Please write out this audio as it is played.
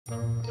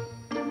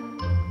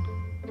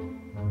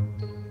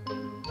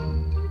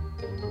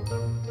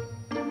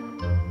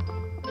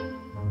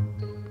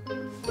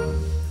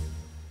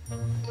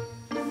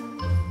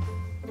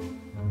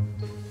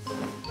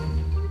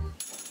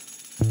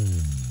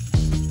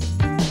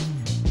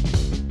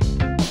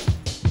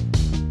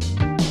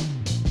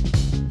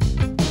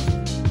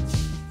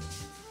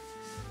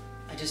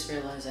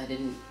Realized I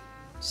didn't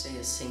say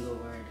a single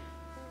word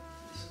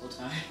this whole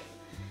time.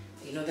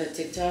 You know that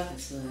TikTok?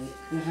 It's like,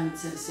 I haven't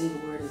said a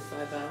single word in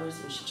 5 hours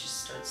and she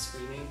just starts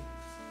screaming.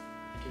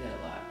 I do that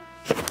a lot.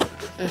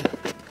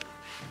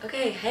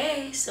 Okay,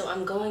 hey, so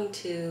I'm going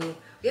to,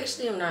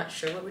 I'm not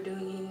sure what we're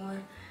doing anymore.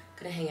 I'm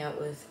gonna hang out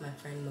with my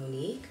friend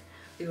Monique.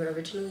 We were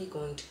originally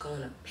going to go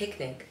on a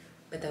picnic,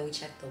 but then we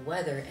checked the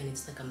weather and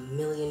it's like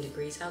 1,000,000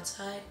 degrees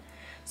outside.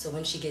 So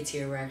when she gets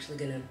here, we're actually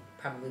gonna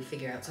probably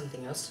figure out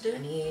something else to do.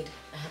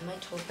 I have my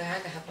tote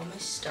bag, I have all my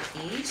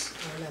stuffies.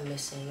 What am I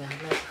missing? I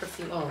have my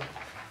perfume. Oh,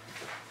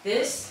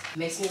 this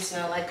makes me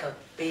smell like a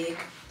big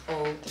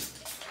old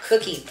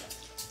cookie.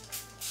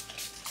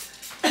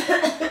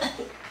 I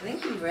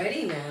think I'm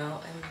ready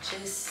now.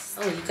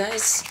 Oh, you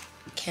guys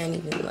can't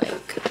even I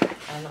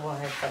don't know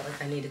why I felt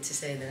like I needed to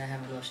say that I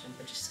have a lotion,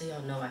 but just so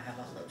y'all know I have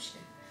a lotion.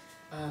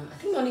 I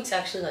think Monique's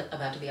actually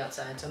about to be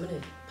outside, so I'm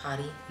gonna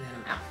potty and then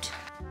I'm out.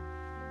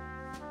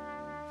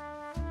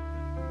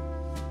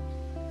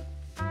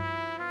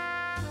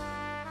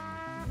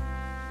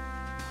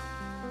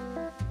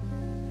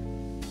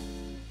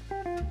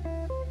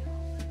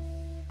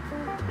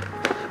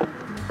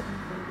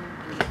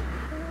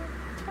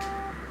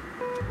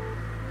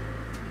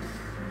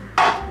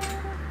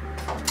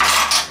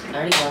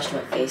 I already washed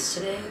my face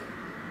today,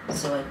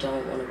 so I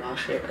don't want to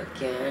wash it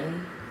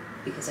again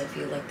because I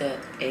feel like that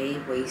A,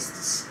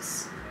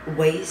 wastes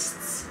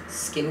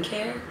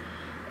skincare,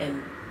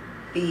 and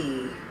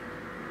B,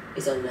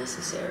 is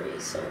unnecessary.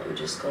 So I'm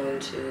just going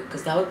to,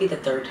 because that would be the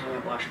 3rd time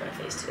I've washed my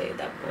face today at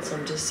that point. So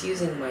I'm just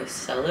using my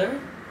micellar.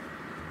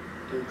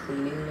 I'm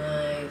cleaning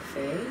my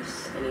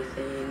face,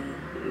 anything,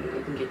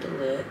 you can get the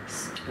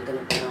lips. I'm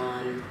gonna put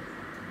on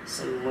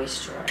some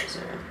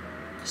moisturizer,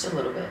 just a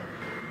little bit.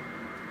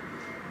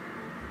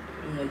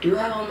 And I do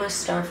have on my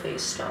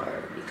Starface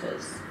star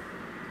because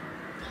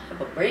I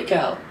have a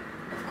breakout,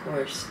 of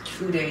course,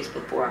 2 days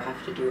before I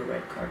have to do a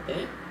red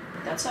carpet.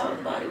 But that's how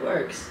the body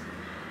works.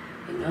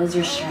 It knows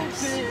your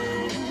stress. I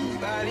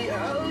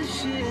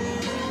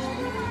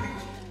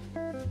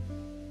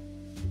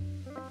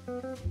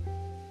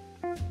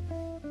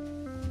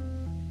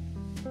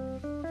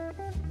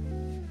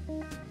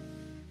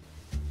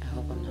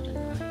hope I'm not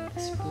annoying.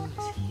 This room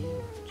is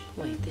huge.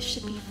 Wait, this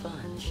should be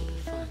fun. This should be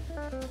fun.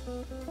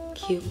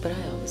 Cute, but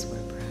I always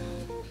wear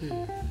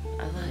brown.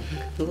 I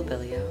like little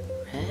belly out.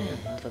 I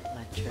love a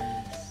black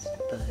dress,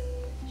 but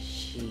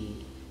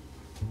she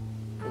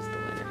was the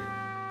winner.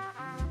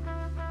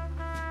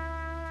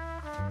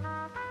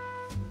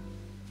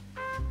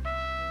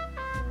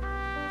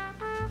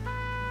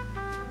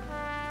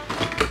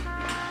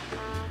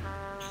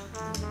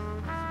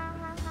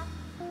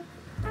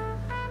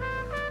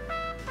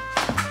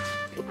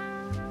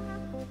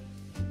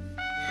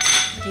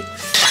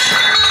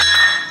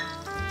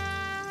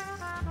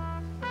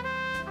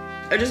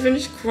 I just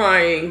finished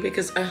crying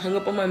because I hung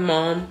up on my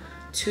mom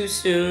too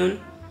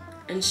soon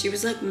and she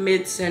was like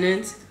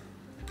mid-sentence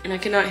and I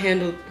cannot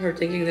handle her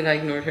thinking that I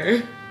ignored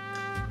her.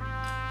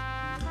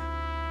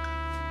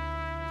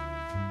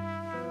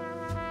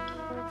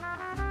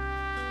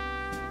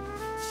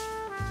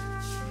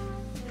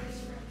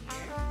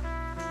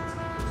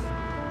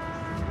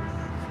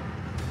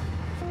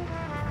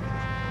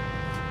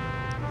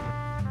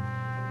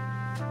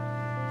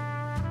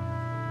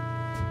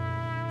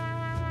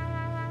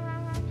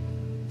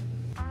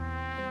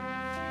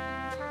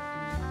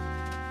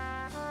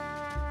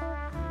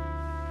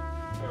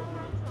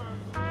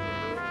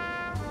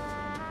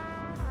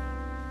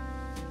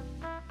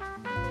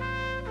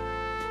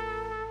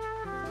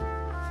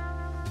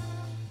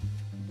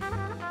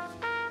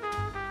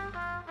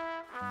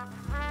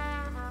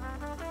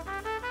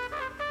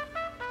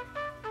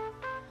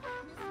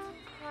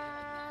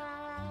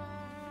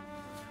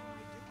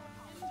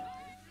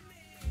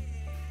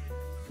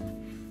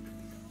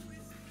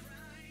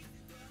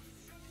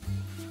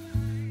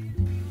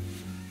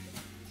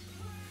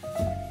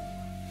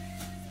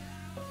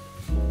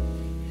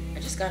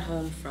 Got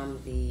home from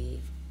the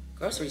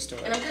grocery store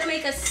and I'm gonna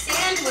make a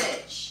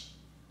sandwich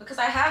because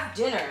I have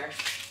dinner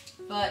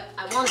but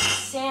I want a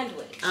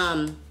sandwich.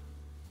 I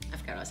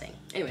forgot what I was saying.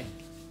 Anyway,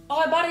 oh,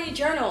 I bought a new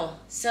journal.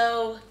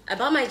 So I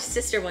bought my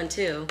sister one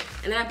too,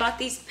 and then I bought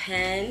these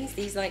pens.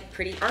 These like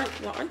pretty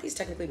aren't these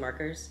technically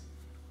markers?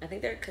 I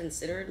think they're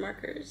considered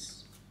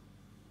markers.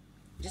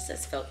 It just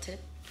says felt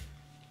tip.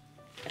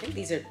 I think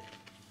these are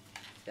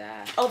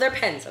oh, they're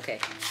pens.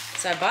 Okay,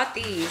 so I bought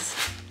these.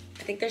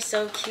 I think they're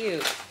so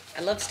cute. I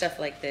love stuff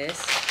like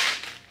this.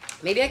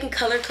 Maybe I can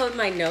color code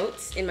my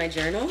notes in my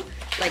journal,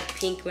 like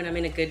pink when I'm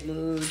in a good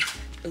mood,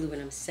 blue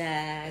when I'm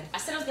sad. I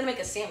said I was gonna make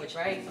a sandwich,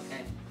 right?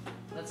 Okay.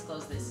 let's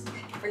close this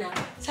for now.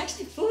 It's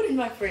actually food in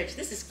my fridge.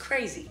 This is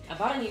crazy. I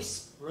bought a new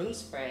room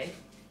spray.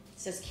 It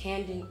says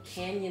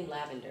Canyon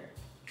Lavender.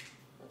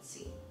 Let's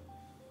see.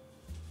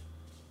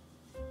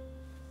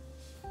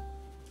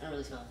 I don't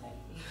really smell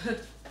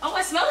anything. Oh,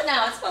 I smell it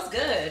now. It smells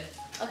good.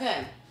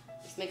 Okay,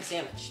 let's make a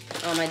sandwich.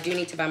 I do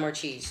need to buy more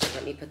cheese. So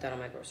let me put that on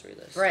my grocery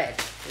list. Bread.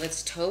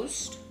 Let's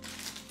toast.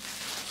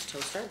 Let's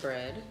toast our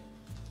bread.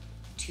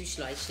 2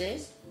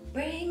 slices.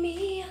 Bring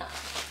me up.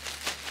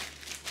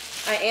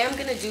 I am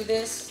gonna do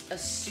this a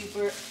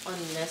super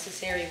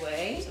unnecessary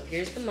way. So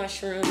here's the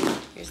mushroom.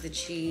 Here's the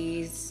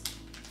cheese.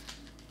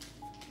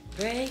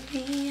 Break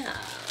me up.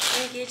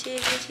 And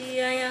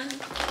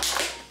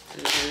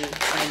then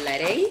my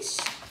lettuce.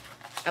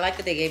 I like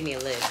that they gave me a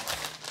lid.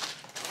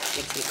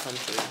 Makes me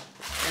comfy.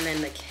 And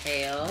then the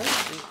kale.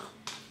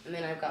 And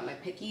then I've got my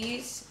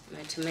pickies,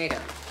 my tomato.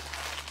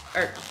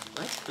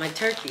 What? My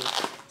turkey.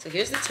 So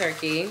here's the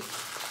turkey.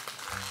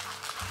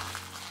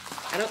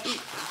 I don't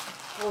eat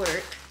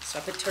pork, so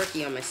I put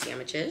turkey on my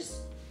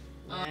sandwiches.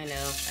 I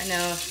know.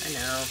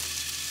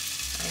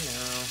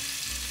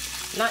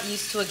 I'm not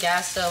used to a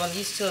gas stove. I'm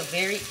used to a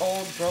very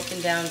old, broken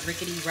down,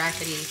 rickety,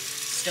 rackety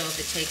stove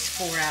that takes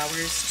 4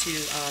 hours to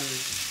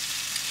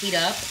heat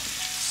up.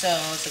 So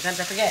sometimes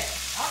I forget.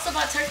 I also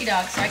bought turkey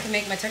dogs so I can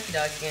make my turkey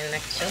dogs again and I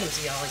can show them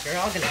to y'all. You're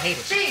all gonna hate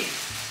it. Cheese!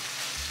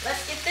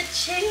 Let's get the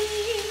cheese.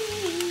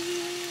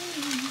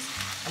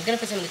 I'm gonna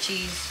put some of the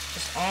cheese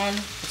just on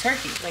the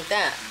turkey, like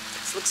that.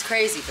 This looks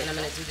crazy, but I'm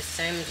gonna do the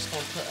same. I'm just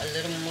gonna put a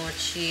little more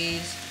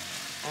cheese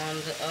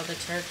on the other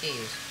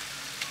turkeys.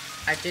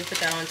 I did put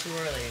that on too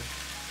early.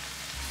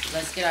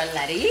 Let's get our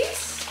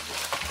lettuce.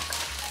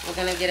 We're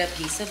gonna get a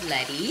piece of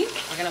lettuce.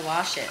 We're gonna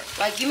wash it.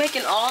 Like, you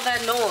making all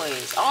that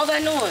noise. All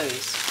that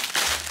noise.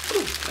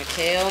 Ooh, my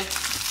kale.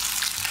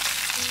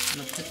 I'm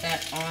gonna put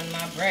that on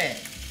my bread.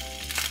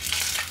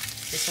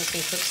 This one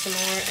can cook some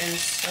more, and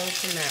so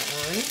can that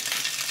one.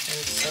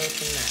 And so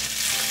can that.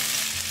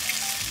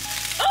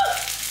 Oh!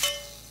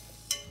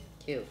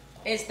 Cute.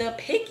 It's the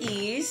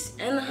pickies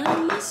and the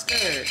honey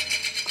mustard.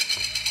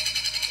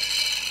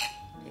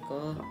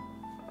 Pickle.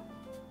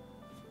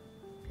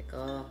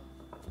 Pickle.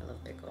 I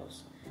love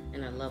pickles.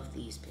 And I love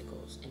these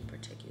pickles in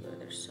particular.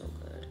 They're so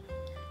good.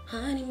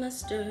 Honey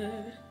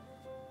mustard.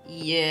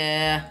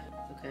 Yeah.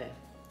 Okay.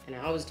 And I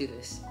always do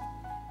this.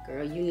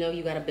 Girl, you know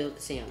you gotta build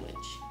the sandwich.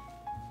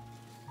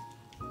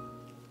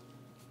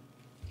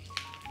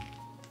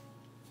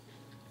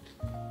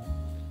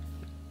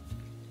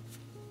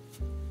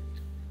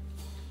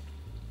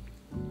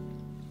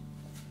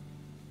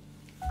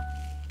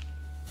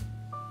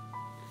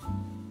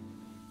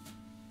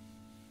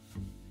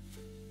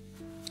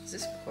 Is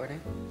this recording?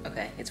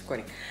 Okay, it's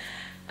recording.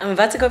 I'm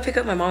about to go pick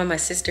up my mom and my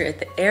sister at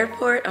the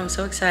airport. I'm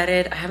so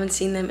excited. I haven't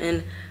seen them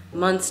in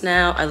months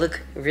now. I look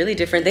really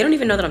different. They don't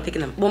even know that I'm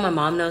picking them. Well, my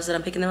mom knows that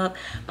I'm picking them up.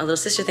 My little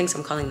sister thinks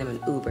I'm calling them an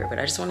Uber, but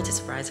I just wanted to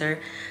surprise her.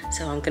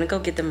 So I'm gonna go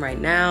get them right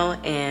now,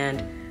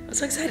 and I'm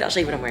so excited. I'll show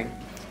you what I'm wearing.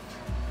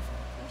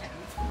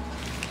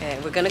 Okay,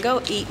 we're gonna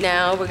go eat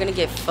now. We're gonna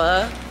get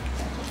pho.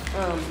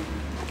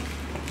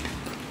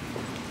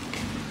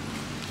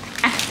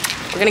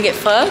 We're gonna get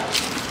pho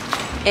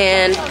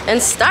and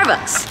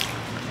Starbucks.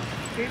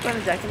 You're going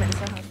to document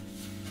this.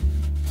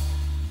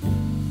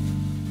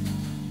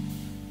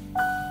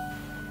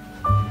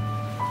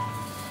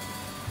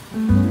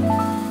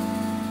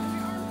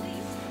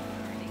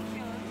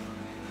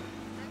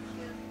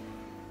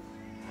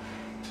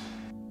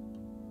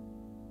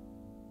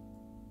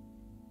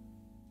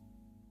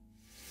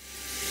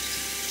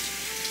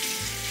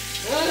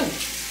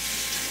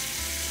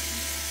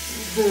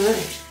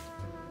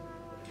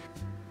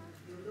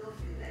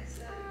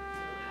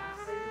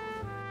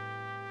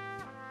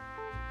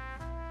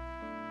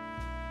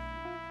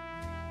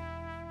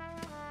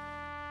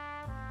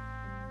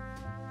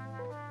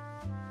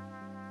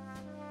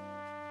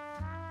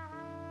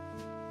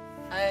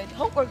 I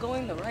hope we're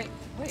going the right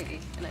way,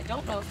 and I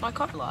don't know if my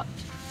car locked.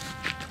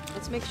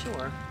 Let's make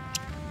sure.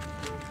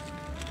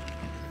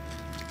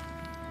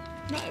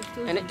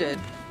 And it did.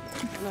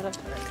 No, that's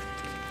correct.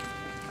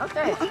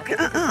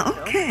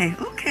 Okay.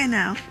 Okay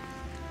now.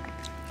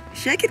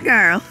 Shake it,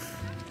 girl.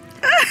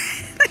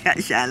 Look at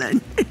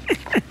Challan.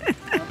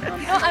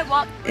 I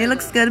walked. It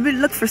looks good. We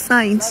look for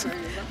signs.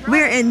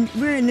 We're in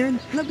there.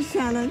 Look at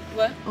Challan.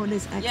 What? Oh,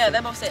 there's exit. Yeah,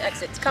 they both say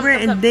exit. Come, we're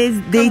come, in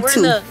day we're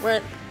 2. We're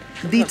in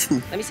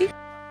D2. Let me see.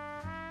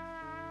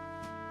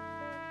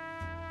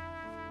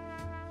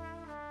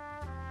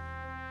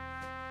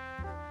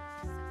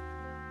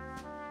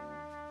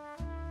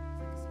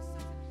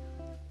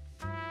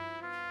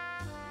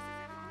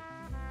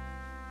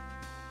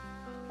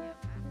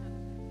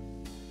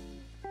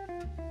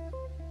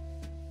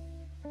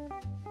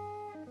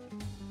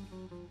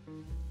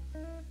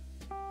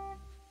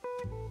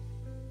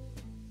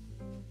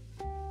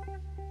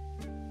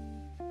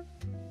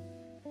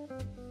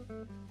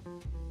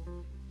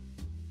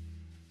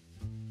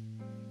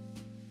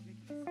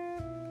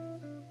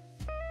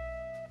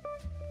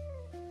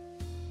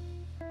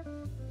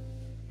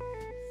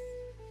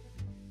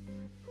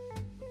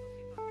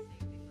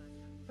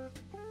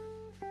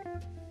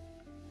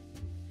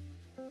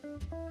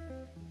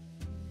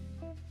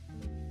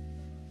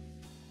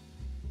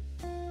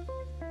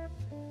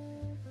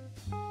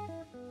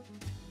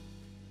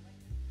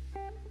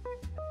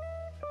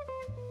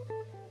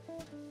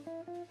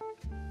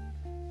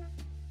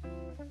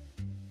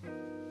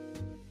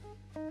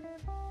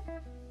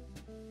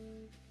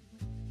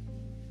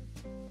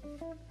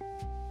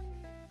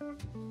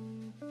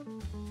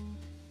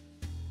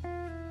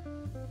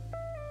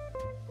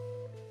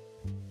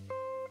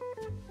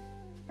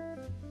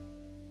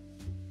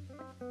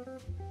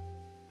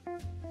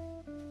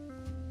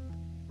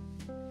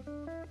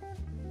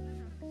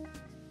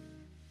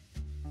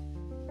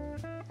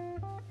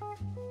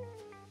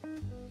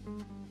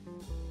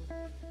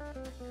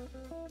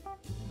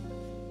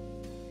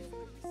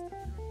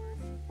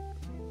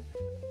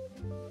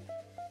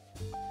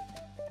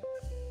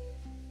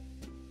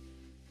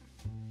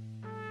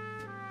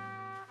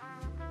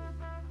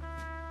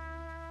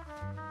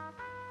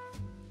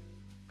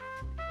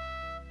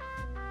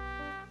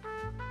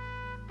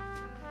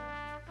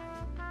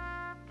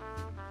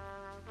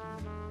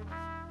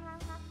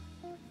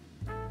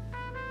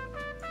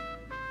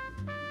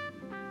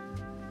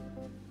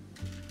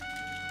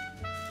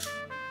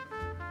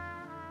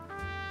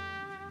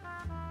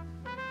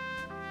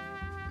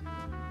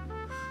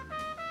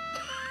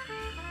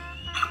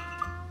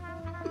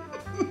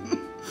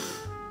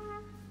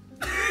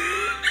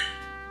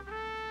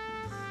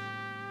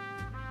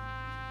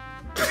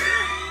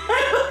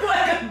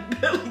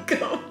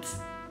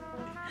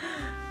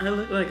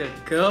 look like a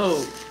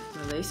goat.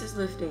 My lace is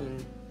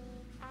lifting.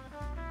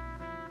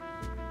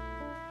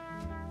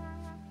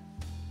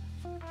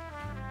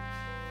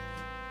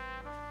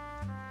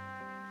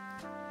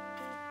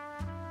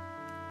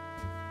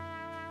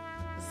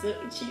 What's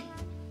up with you?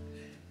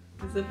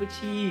 What's up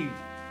with you?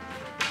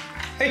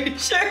 Are you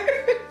sure?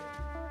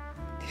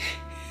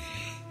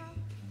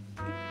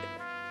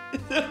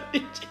 What's up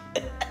with you?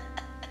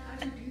 How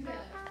do you do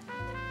that?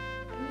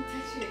 Let me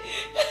touch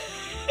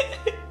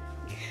it.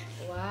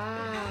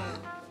 Wow.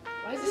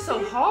 Why is it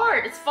so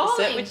hard? It's falling.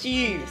 What's up with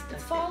you?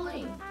 It's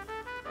falling.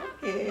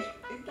 Okay.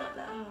 It's not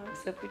that hard.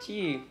 What's up with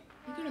you?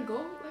 You're gonna go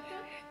like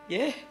that?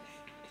 Yeah.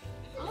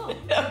 Oh.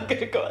 I'm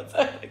gonna go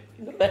outside.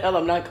 What the hell?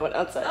 I'm not going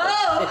outside.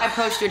 Oh! I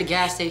approached you at a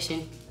gas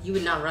station. You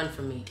would not run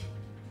from me.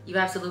 You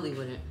absolutely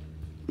wouldn't.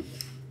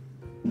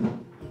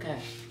 Okay.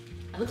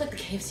 I look like the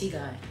KFC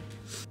guy.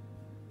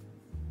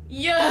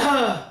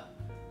 Yeah!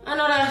 I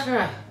know that's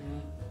right.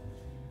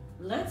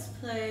 Let's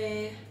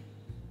play.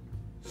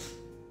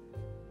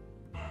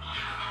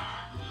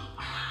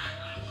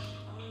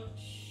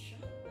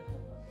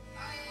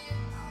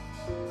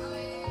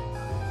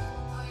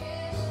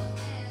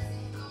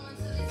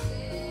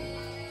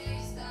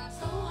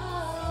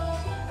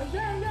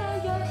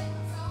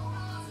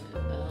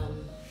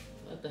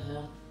 What the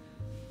hell?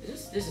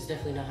 This is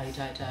definitely not how you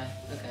tie a tie.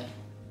 Okay.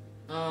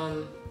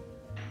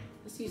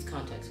 Let's use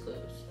context clues.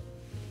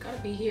 Gotta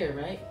be here,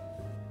 right?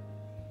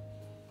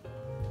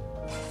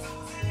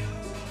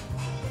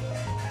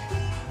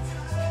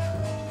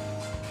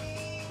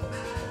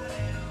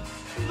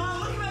 Mom,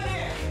 look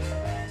right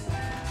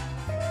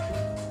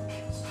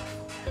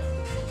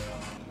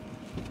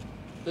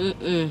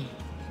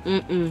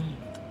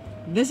there.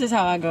 This is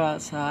how I go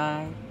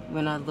outside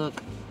when I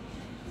look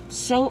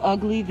so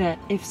ugly that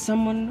if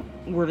someone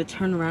were to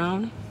turn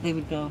around, they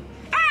would go,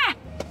 ah!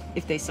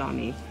 If they saw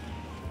me.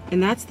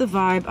 And that's the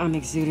vibe I'm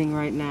exuding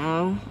right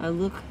now. I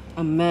look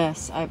a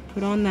mess. I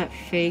put on that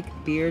fake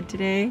beard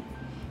today.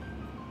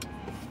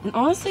 And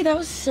honestly, that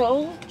was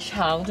so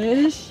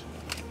childish.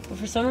 But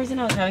for some reason,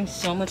 I was having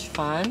so much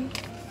fun.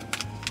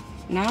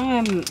 Now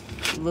I'm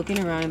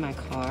looking around in my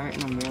car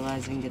and I'm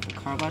realizing that the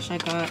car wash I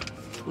got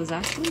was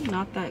actually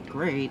not that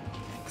great.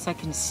 Because I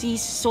can see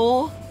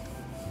so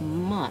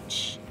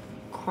much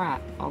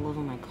crap all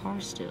over my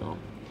car still.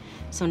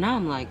 So now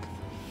I'm like,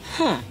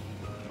 huh.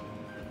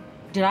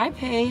 Did I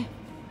pay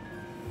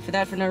for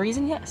that for no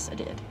reason? Yes, I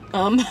did.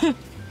 But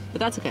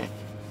that's okay.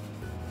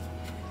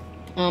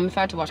 If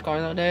I had to wash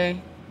cars all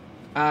day,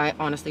 I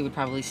honestly would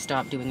probably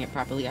stop doing it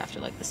properly after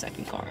like the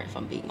second car, if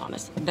I'm being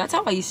honest. That's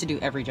how I used to do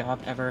every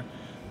job ever.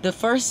 The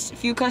first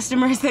few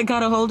customers that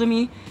got a hold of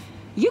me,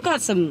 you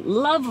got some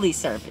lovely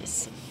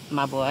service,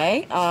 my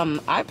boy.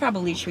 I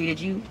probably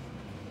treated you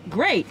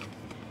great.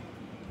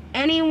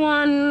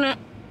 Anyone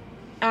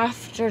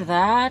after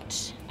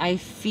that, I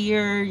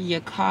fear you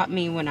caught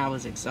me when I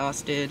was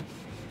exhausted,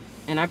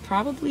 and I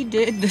probably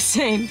did the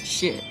same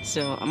shit,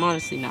 so I'm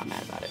honestly not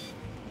mad about it.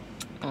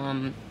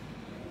 I'm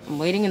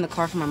waiting in the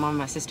car for my mom and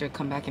my sister to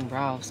come back and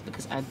browse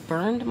because I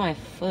burned my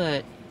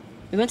foot.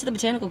 We went to the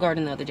botanical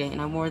garden the other day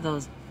and I wore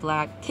those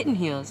black kitten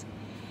heels,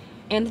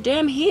 and the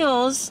damn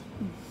heels,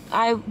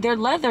 they're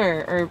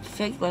leather or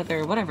fake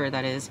leather, whatever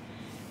that is.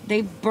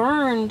 They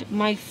burned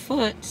my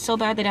foot so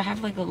bad that I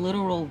have like a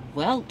literal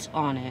welt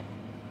on it.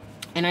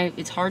 And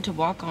it's hard to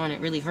walk on, it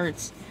really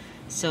hurts.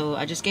 So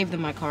I just gave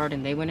them my card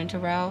and they went into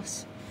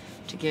Ralph's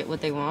to get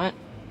what they want.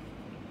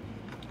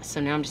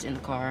 So now I'm just in the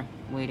car,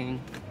 waiting.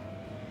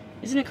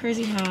 Isn't it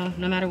crazy how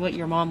no matter what,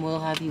 your mom will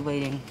have you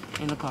waiting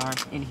in the car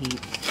in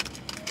heat?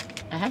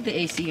 I have the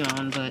AC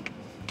on, but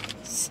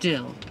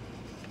still,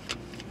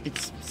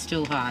 it's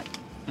still hot.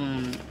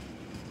 I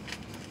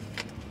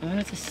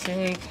wanted to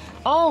say,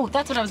 oh,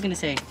 that's what I was gonna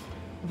say.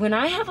 When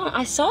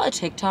I saw a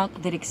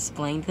TikTok that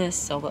explained this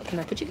so well. Can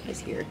I put you guys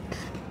here?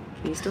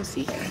 Can you still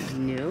see?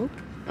 No?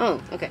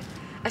 Oh, okay.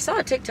 I saw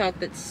a TikTok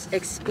that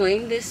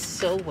explained this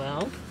so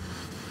well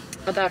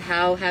about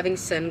how having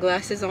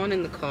sunglasses on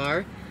in the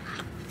car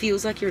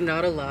feels like you're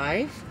not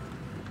alive.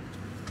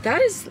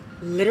 That is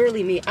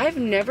literally me. I've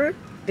never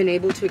been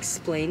able to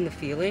explain the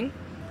feeling.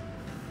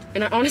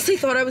 And I honestly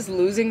thought I was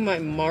losing my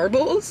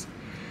marbles.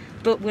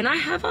 But when I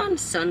have on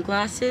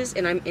sunglasses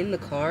and I'm in the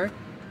car,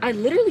 I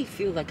literally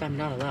feel like I'm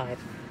not alive.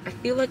 I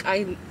feel like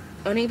I'm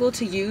unable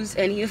to use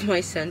any of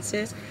my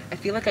senses. I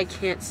feel like I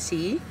can't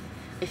see.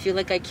 I feel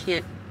like I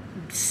can't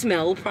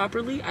smell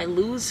properly. I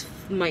lose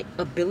my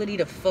ability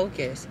to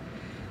focus.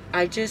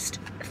 I just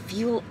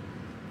feel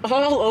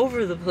all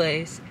over the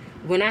place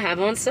when I have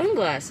on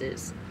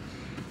sunglasses.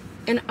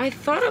 And I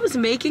thought I was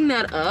making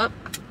that up,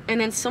 and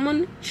then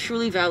someone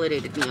truly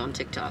validated me on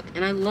TikTok,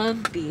 and I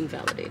love being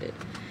validated.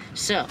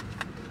 So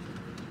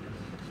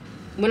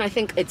when I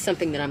think it's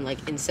something that I'm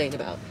like insane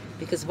about,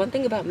 because one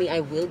thing about me, I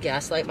will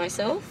gaslight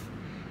myself,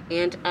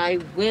 and I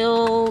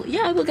will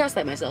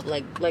gaslight myself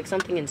like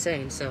something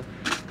insane. So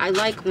I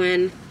like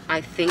when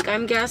I think I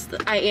am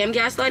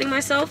gaslighting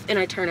myself and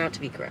I turn out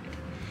to be correct.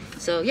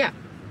 So yeah,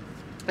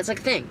 that's like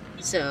a thing.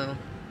 So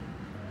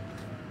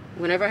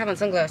whenever I have on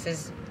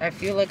sunglasses, I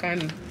feel like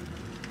I'm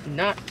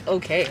not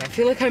okay. I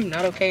feel like I'm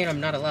not okay and I'm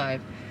not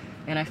alive.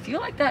 And I feel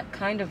like that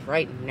kind of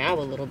right now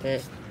a little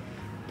bit.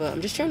 But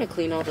I'm just trying to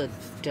clean all the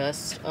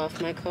dust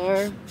off my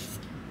car.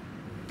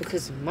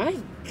 Because my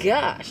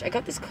gosh, I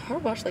got this car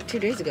washed like 2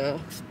 days ago.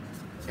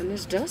 And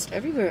there's dust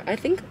everywhere. I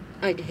think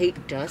I'd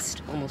hate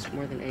dust almost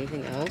more than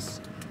anything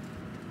else.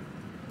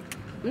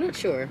 I'm not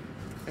sure.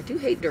 I do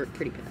hate dirt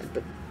pretty bad.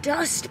 But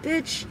dust,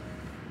 bitch.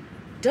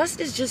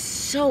 Dust is just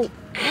so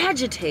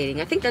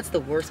agitating. I think that's the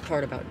worst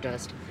part about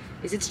dust.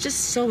 Is it's just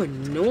so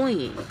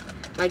annoying.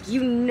 Like,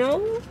 you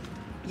know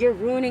you're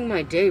ruining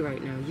my day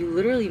right now. You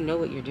literally know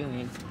what you're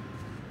doing.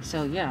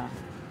 So yeah,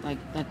 like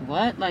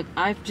what? Like,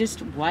 I've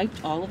just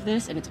wiped all of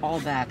this and it's all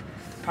back.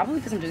 Probably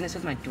because I'm doing this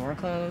with my door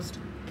closed.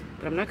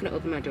 But I'm not gonna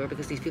open my door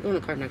because these people in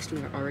the car next to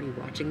me are already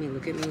watching me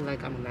look at me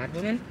like I'm a mad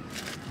woman.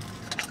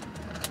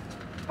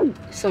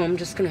 So I'm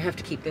just gonna have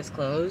to keep this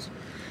closed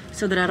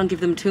so that I don't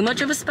give them too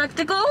much of a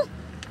spectacle.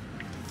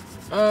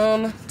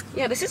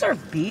 Yeah, this is our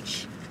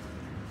beach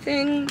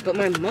thing, but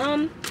my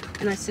mom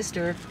and my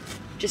sister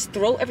just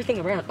throw everything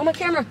around. Oh, my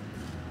camera!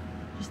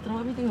 Just throw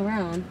everything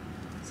around.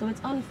 So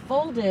it's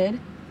unfolded, and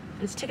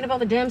it's taking up all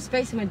the damn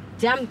space in my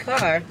damn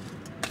car.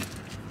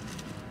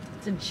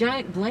 It's a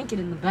giant blanket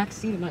in the back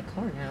seat of my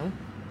car now.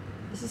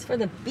 This is for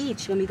the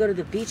beach, when we go to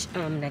the beach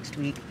next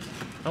week.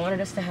 I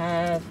wanted us to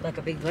have like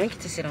a big blanket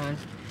to sit on.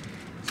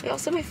 So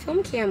also my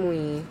film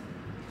cam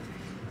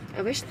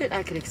I wish that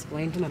I could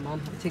explain to my mom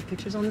how to take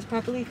pictures on this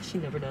properly, because she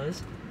never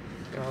does.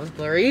 They're always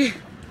blurry.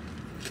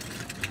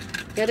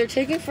 Yeah, they're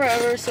taking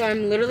forever, so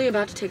I'm literally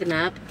about to take a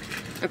nap.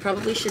 I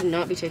probably should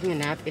not be taking a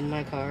nap in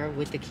my car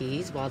with the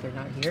keys while they're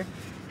not here.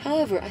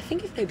 However, I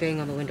think if they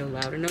bang on the window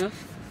loud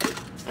enough,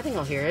 I think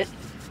I'll hear it.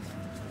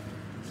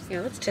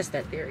 Yeah, let's test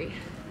that theory.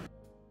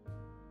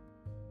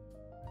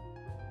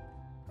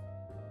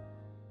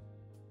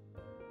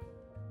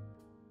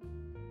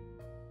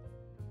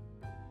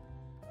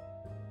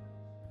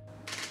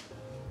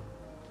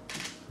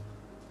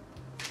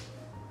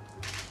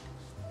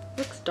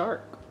 Looks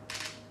dark.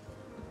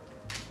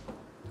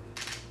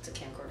 It's a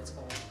camcorder, it's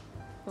old.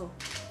 Oh.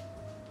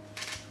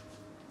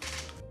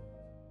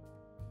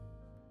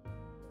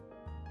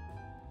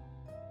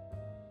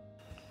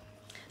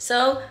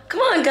 So,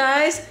 come on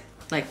guys!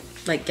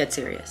 Like get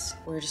serious.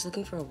 We're just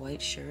looking for a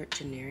white shirt,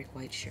 generic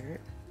white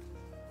shirt.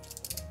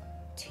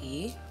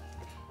 Tee.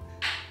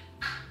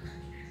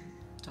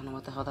 Don't know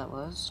what the hell that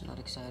was, not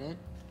excited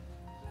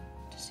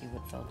to see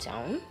what fell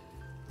down.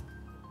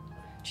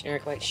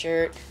 Generic white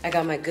shirt. I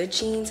got my good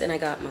jeans and I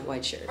got my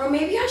white shirt. Or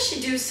maybe I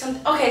should do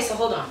something. Okay, so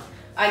hold on.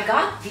 I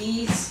got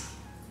these,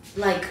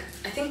 like,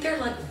 I think they're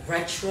like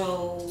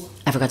retro.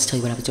 I forgot to tell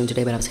you what I was doing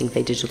today, but I was saying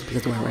fake digital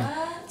because they weren't real.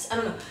 What? I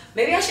don't know.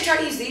 Maybe I should try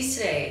to use these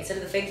today instead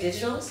of the fake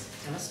digitals.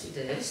 I must do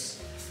this.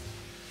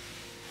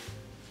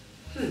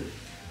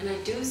 And I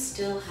do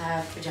still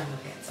have pajama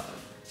pants on.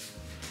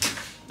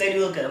 They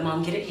do look good.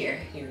 Mom, get it here.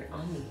 Here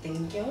on me.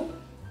 Thank you.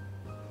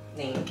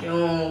 Thank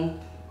you.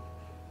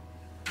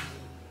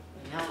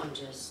 Now I'm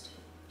just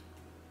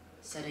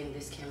setting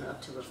this camera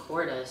up to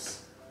record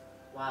us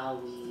while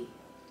we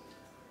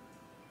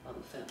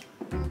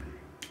film.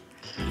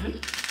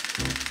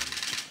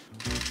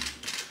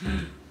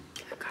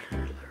 I got an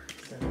alert.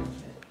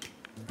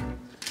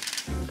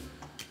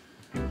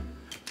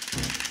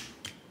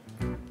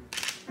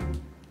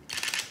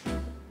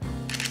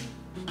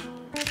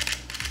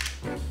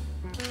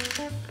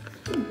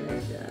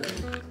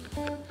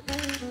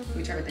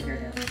 We try with the hair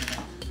down.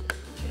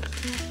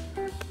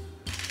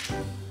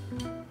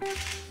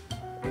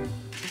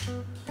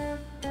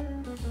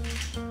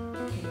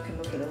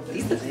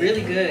 These look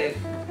really good.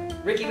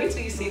 Ricky, wait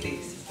till you see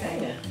these.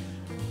 Kinda.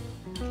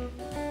 Okay.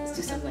 Let's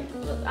do something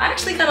like, I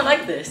actually kind of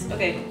like this.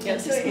 Okay, yeah,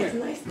 let's do some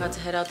more. Nice. About to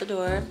head out the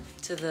door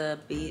to the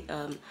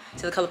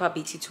ColourPop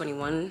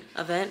BT21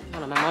 event.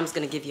 Hold on, my mom's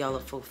gonna give y'all a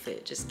full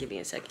fit. Just give me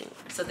a second.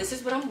 So this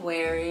is what I'm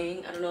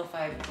wearing. I don't know if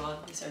I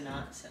bought this or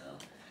not, so.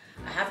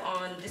 I have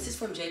on, this is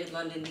from Jaded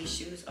London. These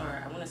shoes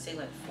are, I wanna say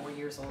like 4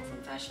 years old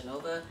from Fashion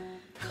Nova,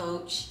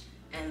 Coach.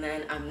 And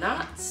then I'm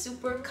not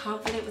super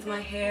confident with my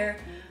hair,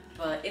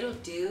 but it'll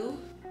do.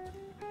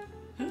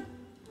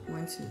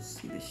 Want to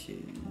see the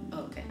shoes.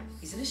 Okay,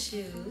 these are the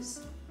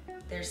shoes.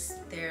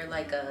 They're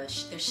like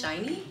they're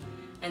shiny,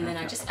 and then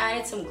I just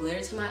added some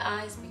glitter to my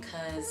eyes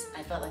because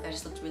I felt like I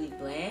just looked really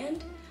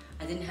bland.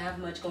 I didn't have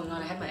much going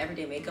on. I had my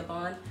everyday makeup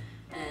on,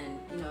 and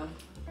you know,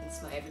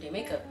 it's my everyday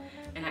makeup.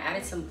 And I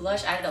added some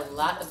blush. I added a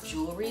lot of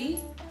jewelry,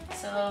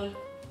 so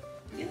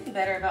feeling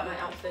better about my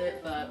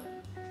outfit, but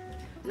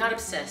not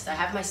obsessed. I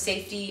have my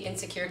safety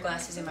insecure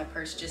glasses in my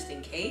purse just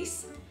in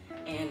case.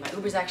 And my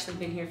Uber's actually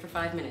been here for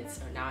 5 minutes,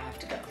 so now I have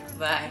to go.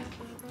 Bye.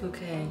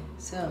 Okay,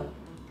 so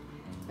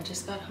I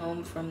just got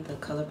home from the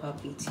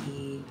ColourPop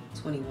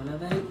BT21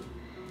 event,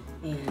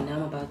 and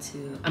now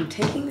I'm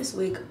taking this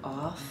wig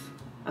off.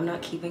 I'm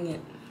not keeping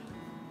it.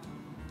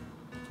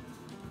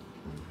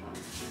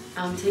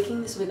 I'm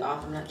taking this wig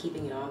off, I'm not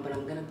keeping it on, but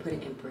I'm gonna put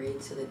it in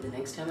braids so that the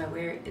next time I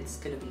wear it, it's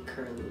gonna be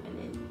curly and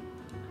in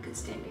good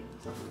standing.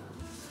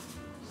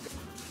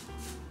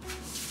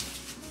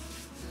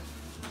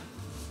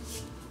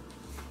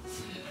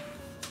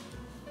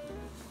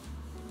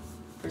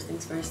 First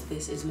things first,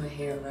 this is my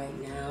hair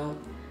right now.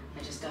 I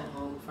just got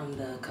home from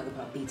the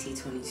ColourPop BT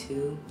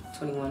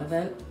 21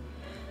 event.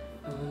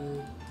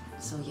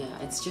 So yeah,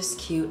 it's just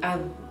cute. I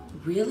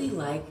really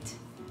liked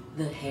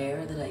the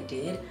hair that I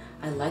did.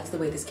 I liked the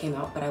way this came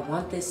out, but I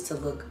want this to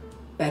look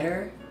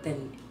better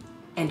than,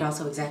 and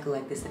also exactly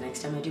like this the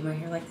next time I do my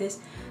hair like this.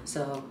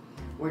 So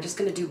we're just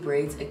gonna do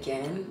braids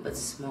again, but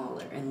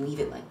smaller, and leave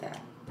it like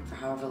that for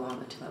however long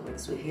until I wear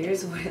this. So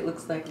here's what it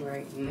looks like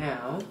right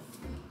now.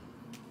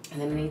 And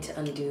then I need to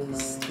undo my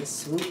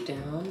swoop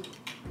down.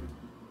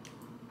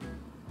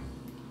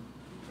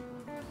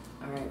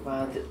 All right,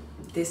 wow,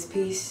 this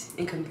piece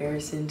in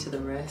comparison to the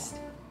rest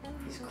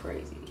is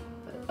crazy,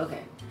 but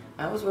okay.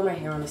 I always wear my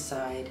hair on the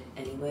side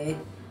anyway,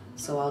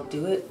 so I'll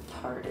do it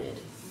parted.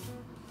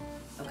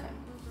 Okay,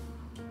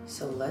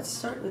 so let's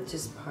start with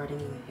just parting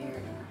the hair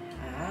in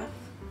half,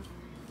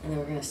 and then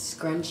we're gonna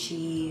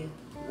scrunchie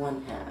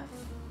 1/2,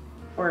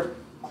 or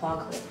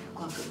claw clip.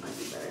 Claw clip might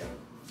be better.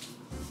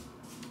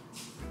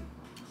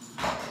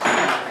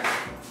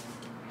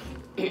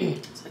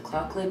 So I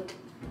claw clipped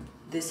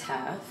this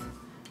half,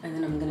 and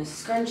then I'm gonna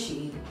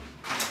scrunchie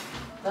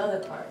the other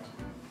part.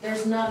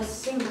 There's not a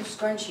single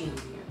scrunchie in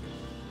here.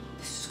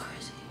 This is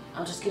crazy.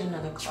 I'll just get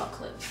another claw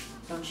clip,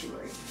 don't you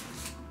worry.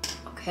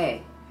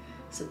 Okay,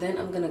 so then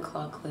I'm gonna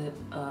claw clip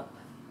up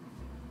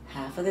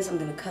half of this. I'm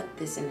gonna cut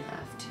this in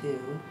half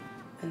too,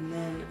 and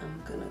then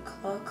I'm gonna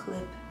claw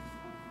clip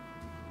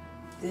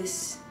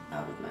this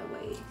out of my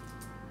way.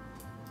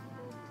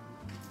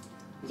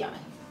 Yeah.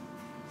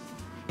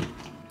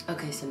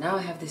 Okay, so now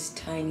I have this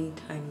tiny,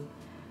 tiny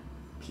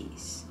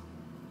piece.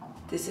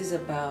 This is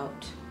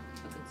about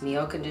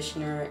Mielle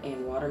conditioner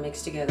and water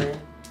mixed together,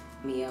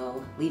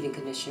 Mielle leave-in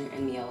conditioner,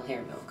 and Mielle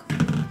hair milk.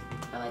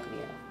 I like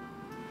Mielle.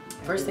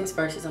 First things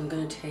first is I'm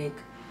gonna take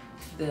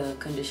the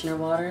conditioner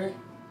water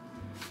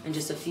and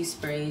just a few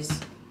sprays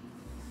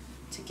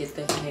to get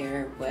the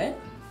hair wet.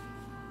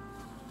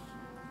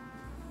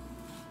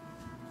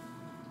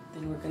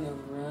 Then we're gonna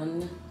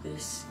run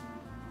this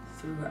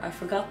through her. I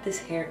forgot this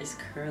hair is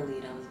curly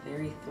and I was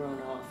very thrown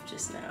off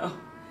just now,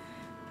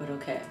 but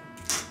okay.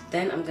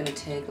 Then I'm gonna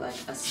take like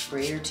a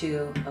spray or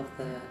two of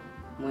the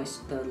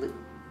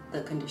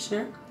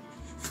conditioner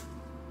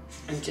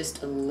and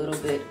just a little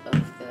bit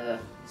of the,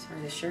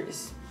 sorry, the shirt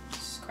is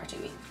scratching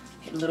me.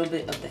 A little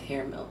bit of the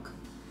hair milk.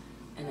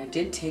 And I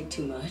did take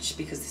too much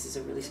because this is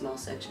a really small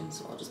section,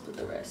 so I'll just put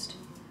the rest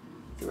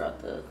throughout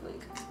the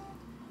wig.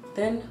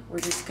 Then we're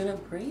just gonna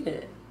braid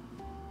it.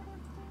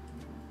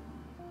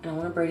 And I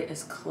want to braid it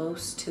as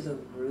close to the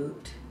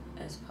root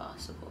as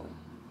possible.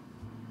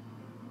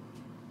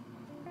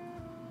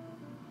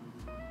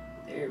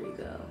 There we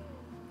go.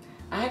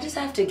 I just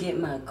have to get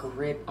my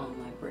grip on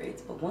my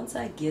braids, but once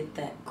I get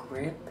that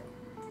grip,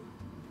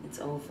 it's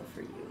over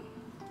for you,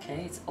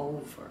 okay? It's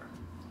over.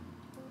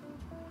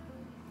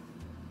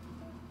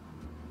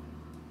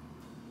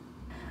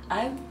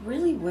 I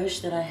really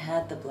wish that I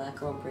had the black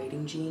girl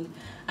braiding gene.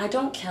 I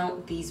don't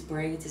count these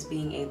braids as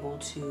being able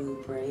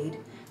to braid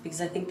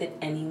because I think that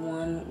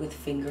anyone with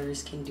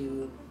fingers can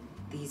do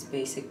these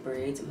basic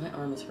braids. My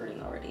arm is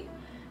hurting already.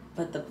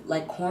 But the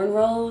like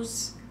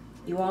cornrows,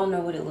 you all know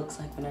what it looks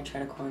like when I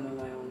try to cornrow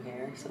my own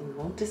hair, so we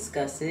won't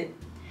discuss it.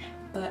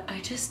 But I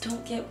just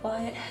don't get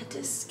why it had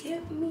to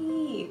skip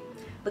me.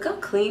 Look how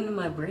clean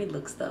my braid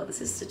looks though.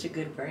 This is such a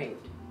good braid.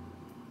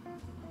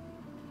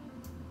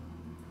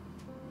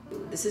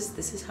 This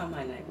is how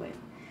my night went.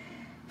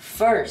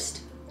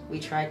 First, we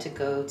tried to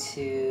go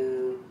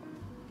to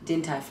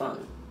Din Tai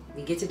Fung.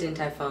 We get to Din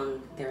Tai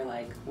Fung, they're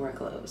like, we're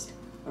closed,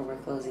 or we're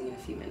closing in a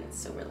few minutes.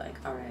 So we're like,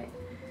 all right,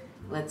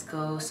 let's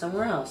go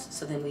somewhere else.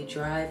 So then we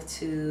drive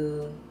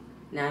to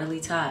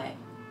Natalie Thai.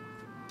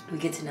 We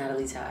get to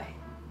Natalie Thai.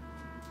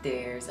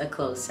 There's a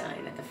close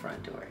sign at the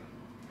front door.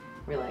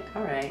 We're like,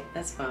 all right,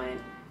 that's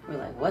fine. We're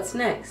like, what's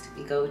next?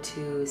 We go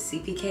to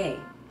CPK.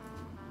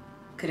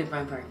 Couldn't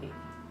find parking.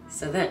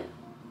 So then,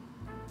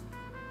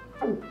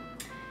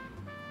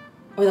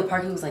 or the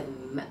parking was like,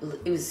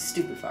 it was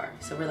stupid far.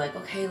 So we're like,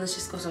 okay, let's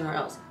just go somewhere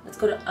else. Let's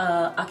go to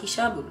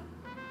Akishabu.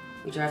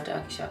 We drive to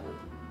Akishabu.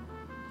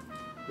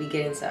 We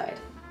get inside.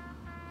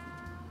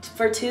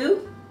 For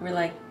two? We're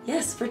like,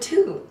 yes, for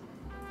two.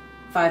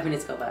 5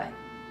 minutes go by.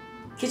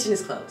 Kitchen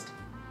is closed.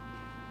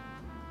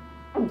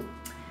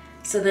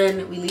 So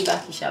then we leave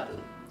Akishabu.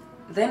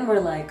 Then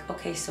we're like,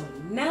 okay, so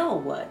now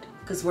what?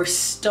 Because we're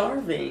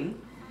starving.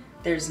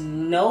 There's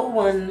no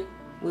one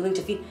willing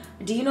to feed.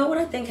 Do you know what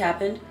I think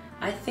happened?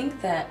 I think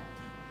that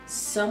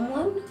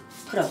someone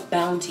put a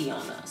bounty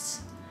on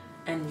us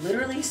and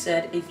literally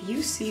said, if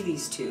you see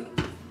these two,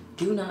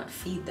 do not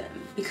feed them.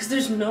 Because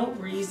there's no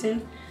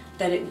reason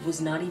that it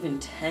was not even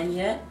 10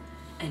 yet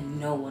and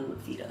no one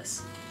would feed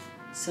us.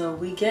 So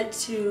we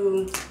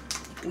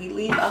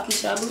leave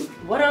Akishabu.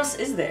 What else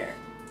is there?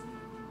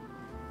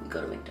 We go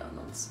to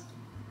McDonald's.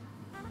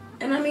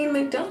 And I mean,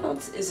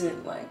 McDonald's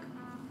isn't like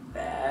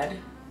bad,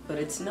 but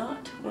it's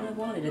not what I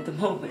wanted at the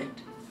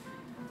moment.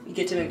 We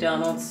get to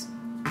McDonald's.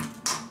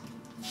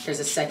 There's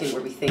a second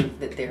where we think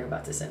that they're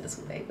about to send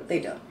us away, but they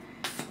don't.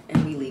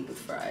 And we leave with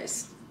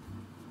fries.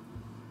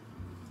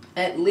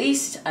 At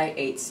least I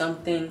ate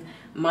something.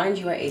 Mind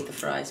you, I ate the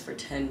fries for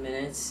 10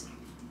 minutes.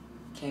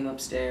 Came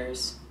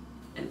upstairs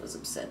and was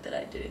upset that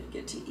I didn't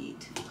get to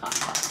eat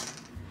hot.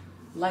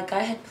 Like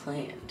I had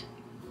planned.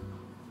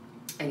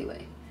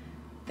 Anyway,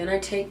 then I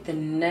take the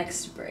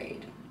next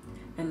braid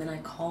and then I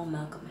call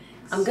Malcolm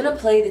X. I'm gonna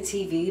play the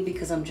TV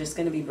because I'm just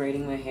gonna be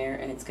braiding my hair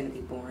and it's gonna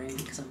be boring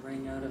because I'm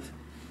running out of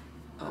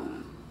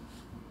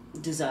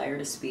desire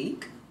to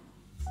speak.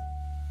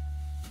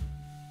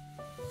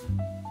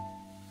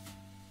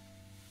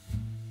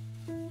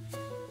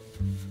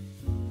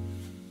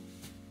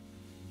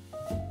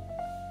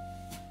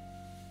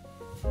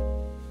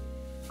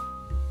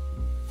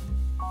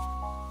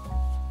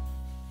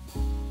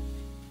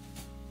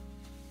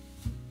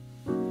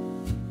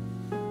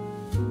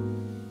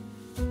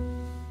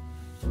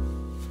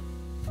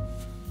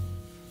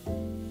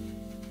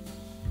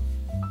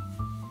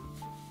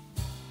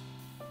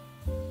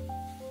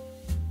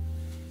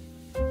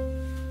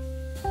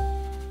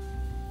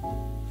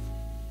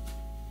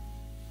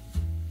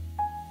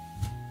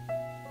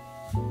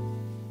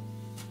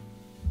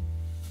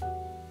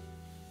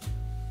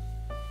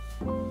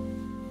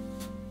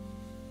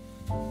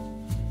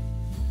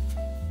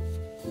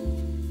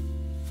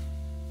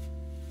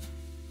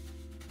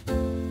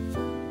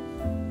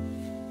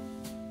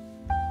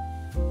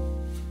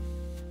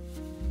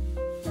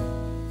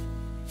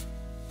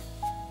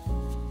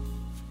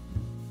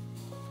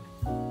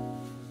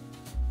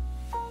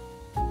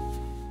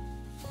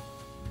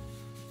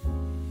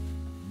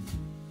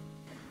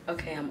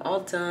 Okay, I'm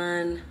all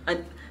done.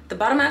 The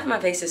bottom half of my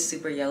face is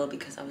super yellow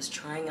because I was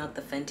trying out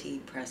the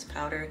Fenty pressed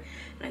powder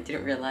and I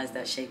didn't realize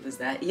that shade was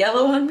that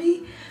yellow on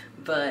me.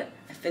 But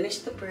I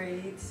finished the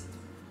braids.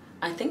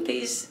 I think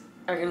these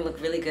are gonna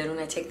look really good when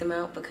I take them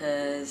out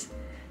because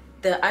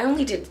I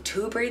only did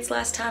 2 braids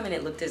last time and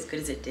it looked as good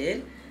as it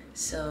did.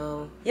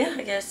 So yeah,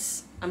 I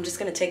guess I'm just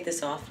gonna take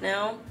this off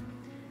now.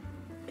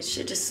 It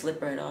should just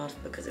slip right off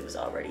because it was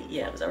already,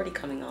 yeah, it was already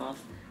coming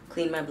off.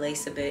 Clean my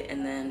lace a bit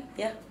and then,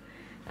 yeah.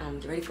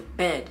 Get ready for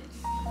bed.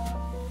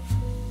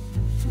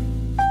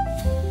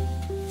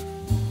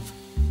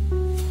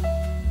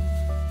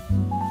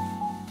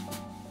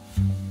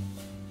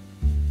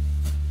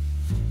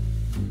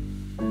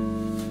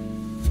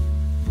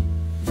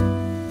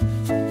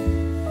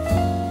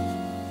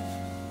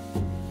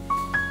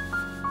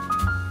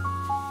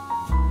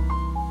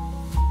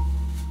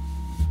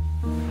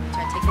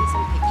 Try taking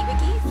some picky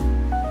wickies.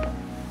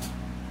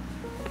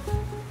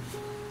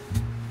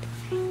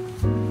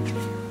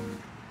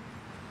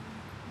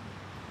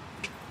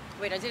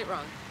 Wait, I did it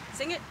wrong.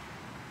 Sing it.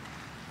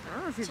 I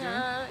don't know if you're doing.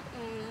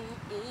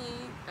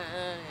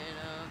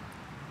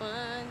 1,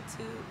 2.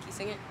 Can you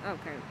sing it?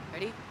 Okay.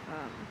 Ready? 1,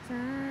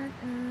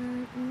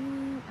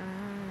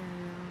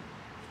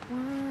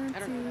 I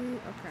don't know 2.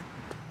 Okay.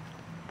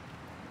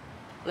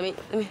 Let me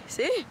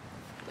see.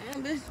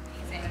 Man, bitch.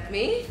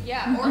 Me?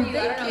 Yeah, or you. I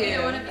don't know. you.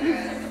 Either one of you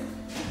guys.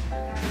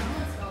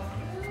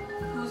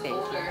 Who's Thank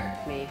older?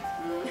 you. Me.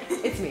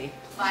 It's me.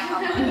 By how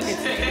much?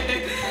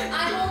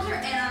 I'm older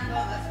and I'm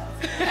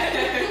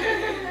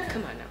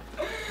Come on now.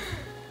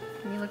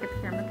 Can you look at the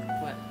camera?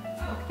 What?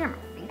 Look at the camera.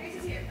 Grace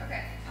is here.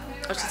 Okay.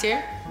 Oh, she's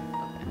here?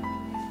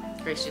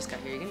 Okay. Grace just got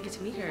here. You're gonna get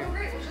to meet her. Oh,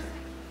 great. We'll just...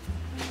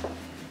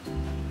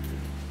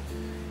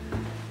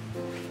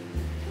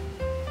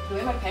 The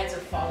way my pants are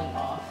falling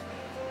off.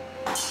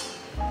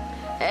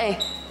 Hey.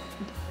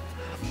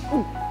 I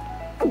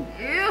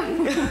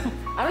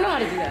don't know how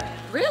to do that.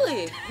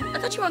 Really? I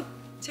thought you were on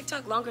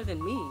TikTok longer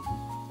than me.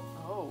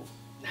 Oh,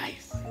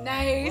 nice.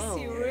 Nice, Whoa.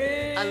 you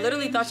wish. I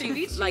literally thought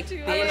you like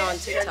been on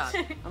TikTok.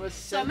 I'm a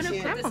So I'm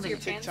gonna put this to your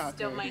TikToker. pants.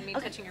 Don't mind me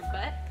touching your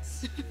butt.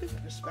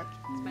 Respect.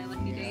 It's my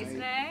lucky day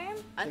today.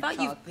 I thought TikTok.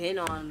 you've been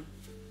on.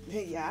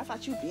 Yeah, I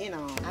thought you been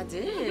on. I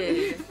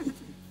did.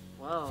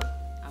 Whoa,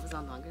 I was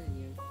on longer than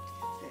you.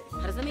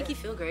 How does that make you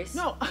feel, Grace?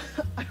 No,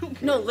 I don't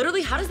care. No,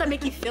 literally, how does that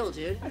make you feel,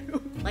 dude?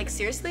 Like,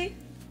 seriously?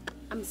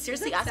 I'm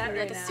seriously upset asking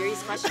you like right a now.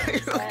 serious question. I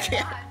don't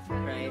care.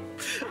 Right.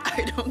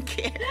 I don't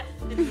care.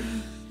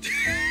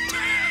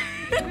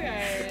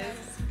 Guys.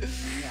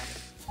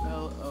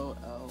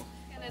 LOL.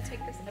 I'm gonna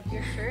take this up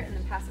your shirt and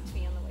then pass it to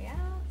me on the way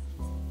out.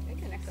 I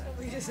can next up.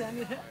 We just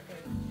ended it.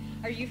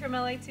 Are you from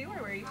LA too, or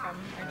where are you from?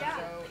 Yeah,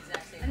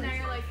 exactly. And now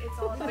you're like, it's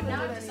all. But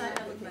now I've decided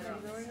I look better.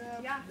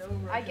 Yeah,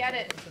 I get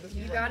it.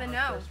 You gotta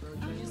know.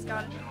 You just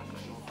gotta know.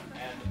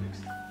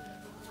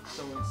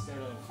 So instead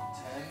of 10,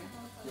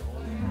 you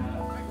only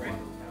have one.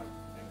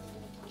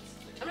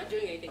 I'm not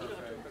doing anything. You don't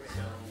have to remember it.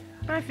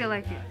 But I feel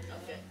like it.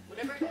 Okay,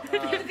 whatever.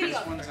 This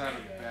one's out of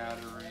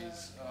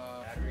batteries.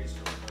 Batteries or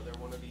another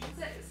one of these.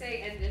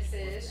 Say, and this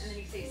is, and then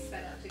you say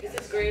sped up together.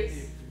 This is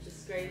Grace. This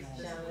is Grace,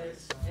 Challan,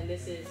 and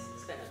this is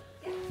Sped Up.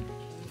 Hey,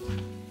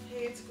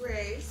 it's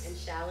Grace, And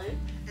Challan.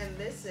 and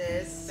this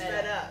is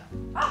Sped Up.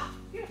 Ah,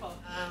 beautiful.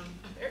 I'm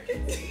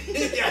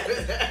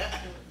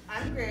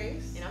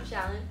Grace. And I'm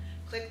Challan.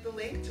 Click the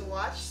link to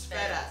watch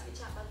Sped Up. It's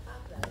chopped by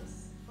the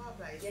guys. Wow,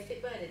 guys. Yeah,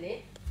 fit bud in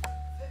it.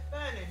 Fit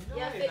burning.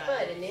 Yeah, fit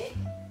bud in it.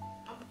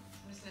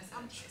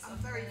 I'm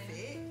very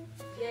fit.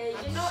 Yeah, you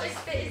You're not as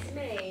fit as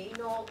me.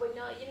 No, we're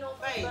not. You're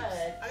not Babes,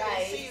 good. I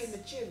didn't see you in the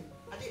gym.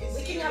 I didn't We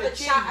see can you have in a the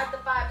gym. chat at the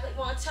fireplace.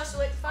 Want to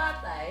tussle at the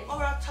fireplace? Why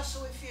would I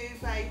tussle with you,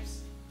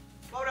 babes?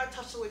 Why would I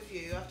tussle with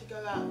you? I have to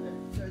go out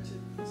and go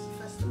to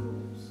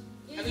festivals.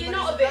 You're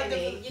not a bit of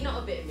me. You're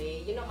not a bit of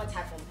me. You're not my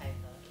type on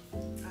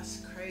paper.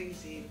 That's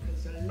crazy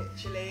because you're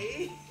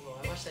literally. Well,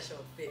 I watched that show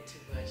a bit too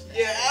much.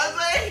 Yeah, I was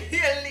like,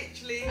 you're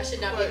literally. I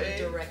should not be able to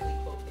directly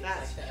quote things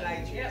That's like that.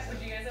 plagiarism. Yeah,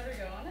 would you guys ever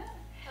go on it?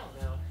 Hell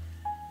no.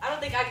 I don't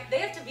think they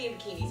have to be in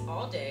bikinis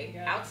all day,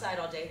 outside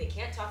all day. They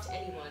can't talk to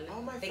anyone.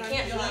 All my They friends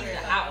can't are leave the on it.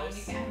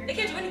 house. They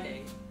can't do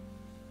anything.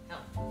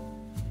 Hell.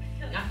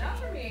 Not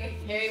for me.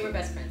 Harry, we're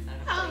best friends. I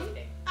don't have to do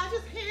anything. I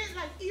just hit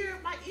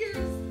like my ears.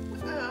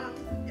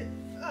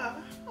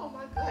 Oh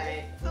my god.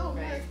 Right. Oh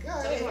Right. my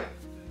god. Tell me more.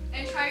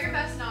 And try your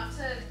best not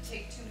to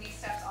take too many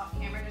steps off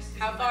camera. Just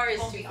How far is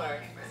too far?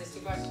 Is this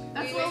too far?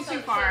 That's a little too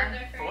far.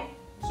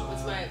 So,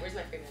 Where's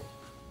my frame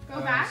in?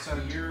 Go back. So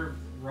you're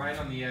right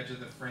on the edge of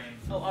the frame.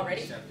 Oh,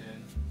 already? You stepped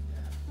in.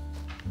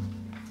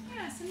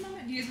 Yeah, send a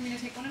moment. Do you guys want me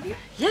to take one of you?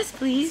 Yes,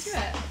 please. Do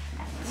it.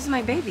 This is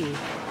my baby.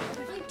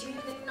 If I do,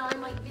 then I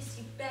might miss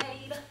you,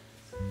 babe.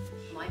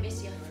 Might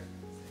miss you.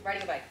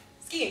 Riding a bike.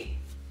 Skiing.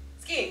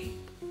 Skiing.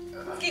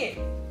 Skiing.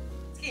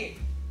 Skiing.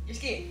 You're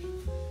skiing.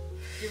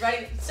 You're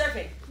riding.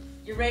 Surfing.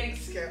 You're riding.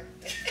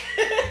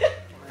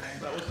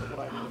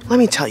 Let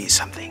me tell you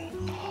something.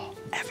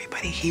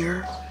 Everybody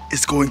here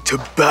is going to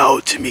bow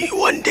to me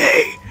one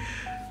day.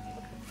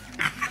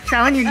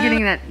 Challan, you're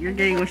getting that. You're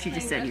getting what she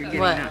just said. You're getting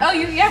What? that. Oh,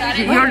 yeah.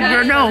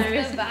 You're no.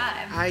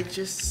 I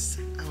just,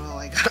 well,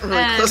 I got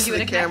really close to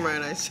the camera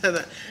and I said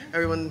that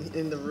everyone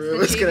in the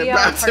room is going to GBR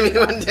bow to me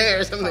party one day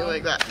or something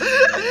like that.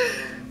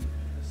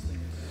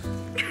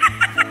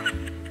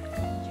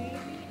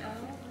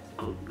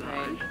 Oh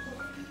God.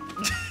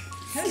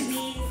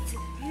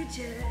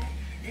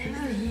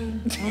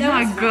 Oh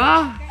my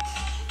God.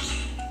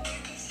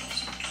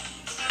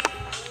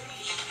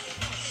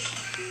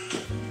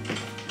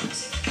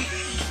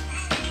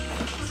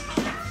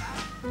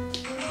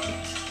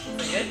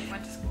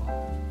 Went to school.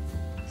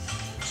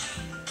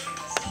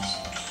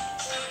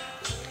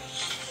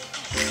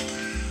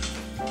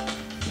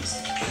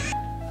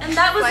 And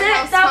that was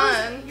it.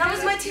 That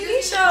was my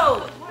TV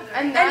show.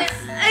 And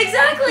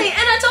Exactly.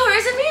 And I told her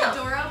it's a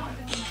meal. Dora.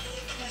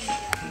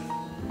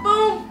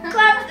 Boom,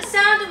 clap at the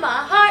sound of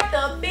my heart.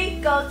 The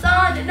beat goes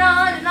on and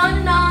on and on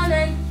and on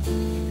and.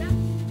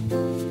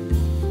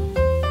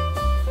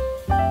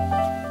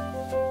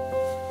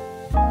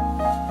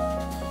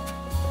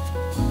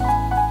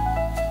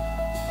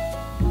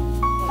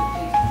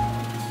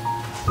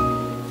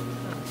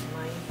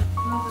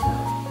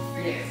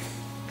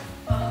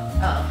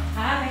 Oh,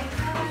 hi. I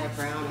have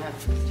brown. I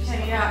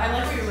have Yeah, I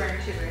like what you're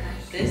wearing too. Very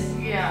nice. this.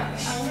 Yeah.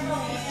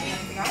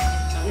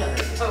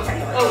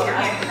 Oh,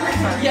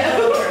 yeah.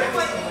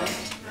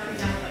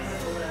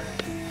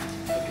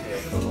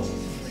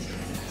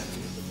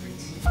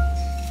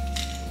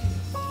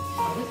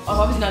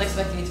 Oh, I was not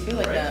expecting it to feel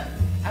like that.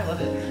 I love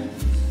it. You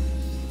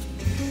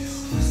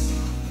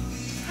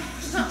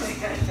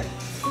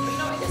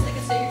know, I guess they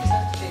could say you just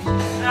have to change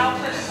it.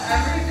 Outfit is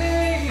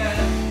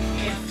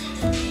everything.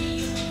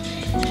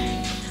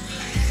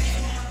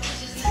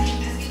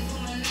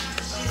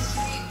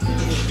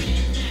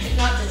 It's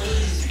not the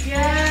least.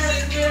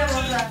 Yes, yeah, I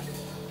love that.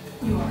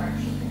 You are.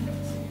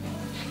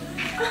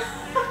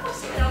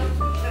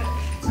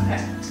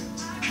 Okay.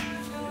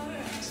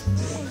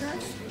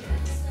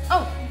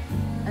 Oh,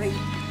 I think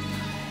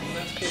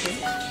that's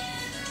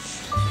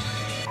pretty.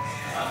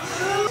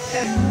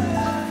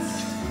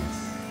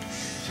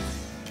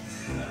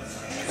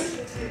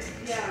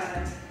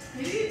 Yeah.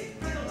 Maybe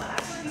for the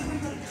last one you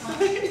can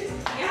put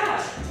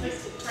yeah. Like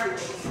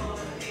freckles all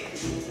over the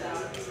face.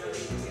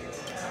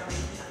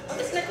 Oh,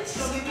 this necklace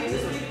is so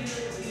beautiful.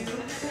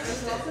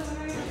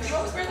 You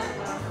always wear that?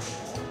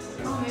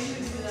 Oh, maybe we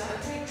can do that.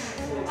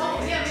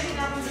 Oh, yeah, maybe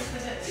that one just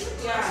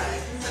fit.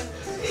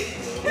 Yeah.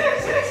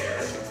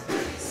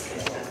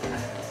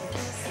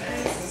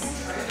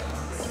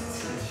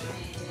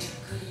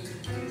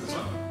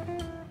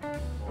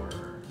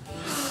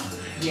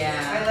 Yeah.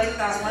 I like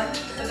that one.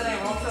 But then I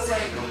also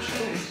like.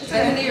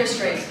 70 or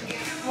straight.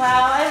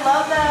 Wow, I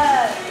love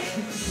that.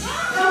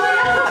 Oh my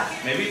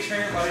God. Maybe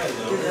turn your body a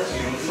little bit so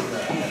you don't see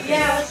that.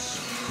 Yeah.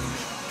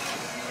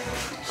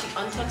 She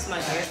untucks my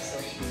hair. So.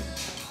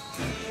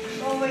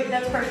 Oh wait,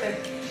 that's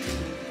perfect.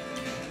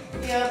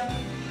 Yep.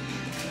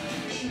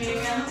 Maybe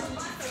now.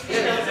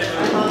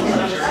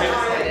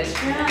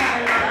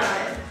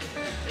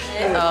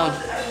 Oh,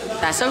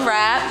 that's a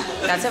wrap.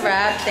 That's a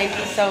wrap. Thank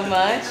you so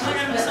much.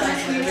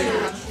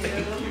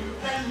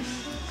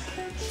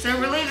 So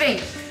we're leaving.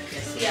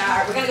 Yes, we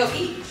are. We're gonna go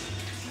eat.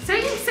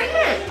 Say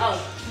it. Oh,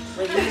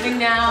 we're leaving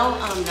now.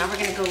 Now we're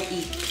gonna go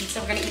eat pizza.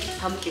 We're gonna eat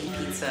pumpkin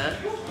pizza.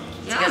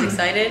 You guys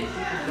excited?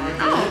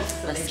 Oh.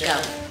 Let's go.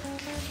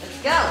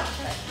 Let's go.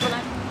 The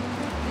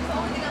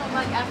only thing I don't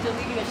like after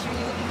leaving a shoot,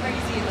 you look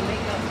crazy in the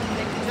makeup.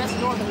 They dress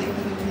normally.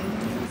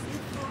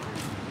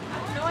 I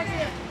have no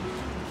idea.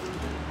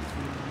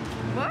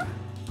 What?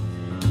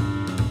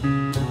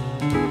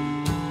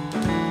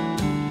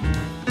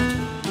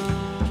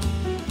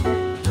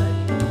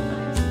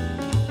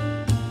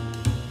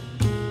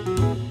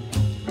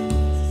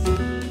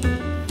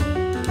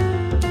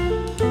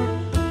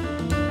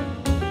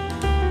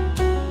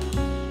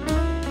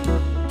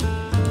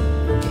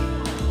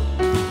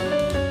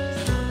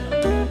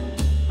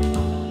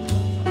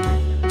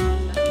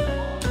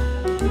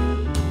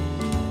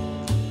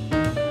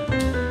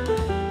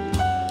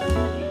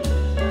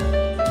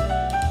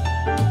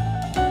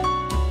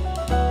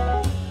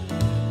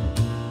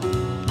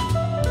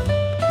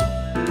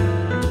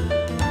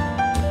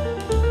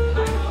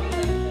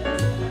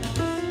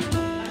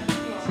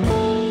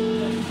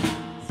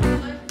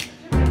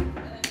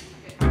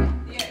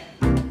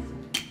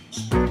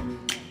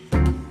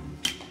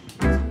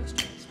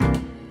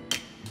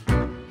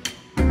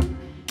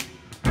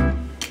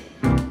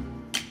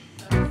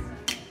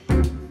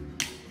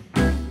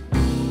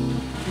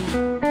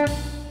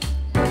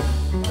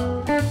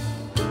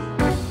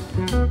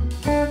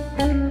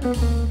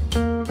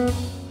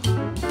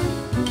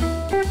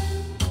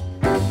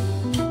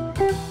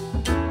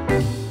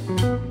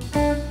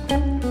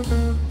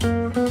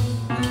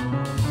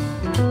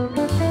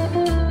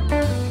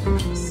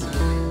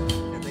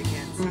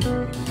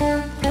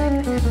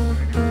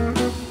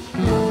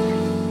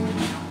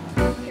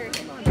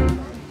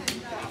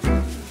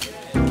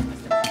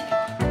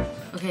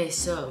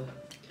 so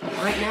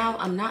right now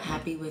I'm not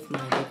happy with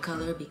my lip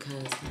color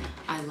because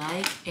I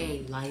like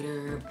a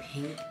lighter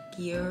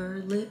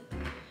pinkier lip.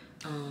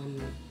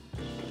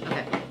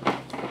 Okay.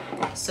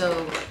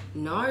 So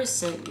NARS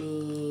sent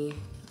me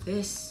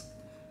this.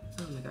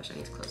 Oh my gosh, I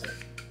need to close it.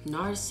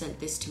 NARS sent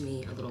this to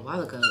me a little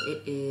while ago.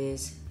 It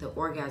is the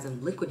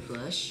Orgasm Liquid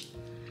Blush.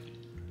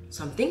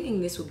 So I'm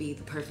thinking this will be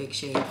the perfect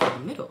shade for the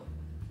middle.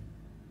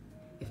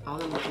 If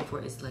all I'm looking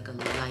for is like a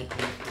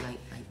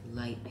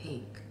light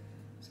pink.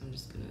 So I'm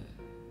just gonna,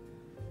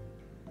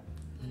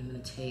 and I'm gonna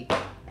take,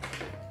 I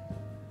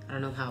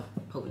don't know how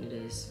potent it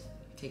is.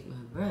 Take my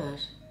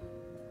brush,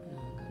 and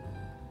I'm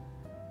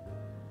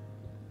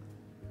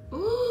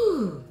gonna,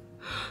 ooh,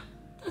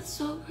 that's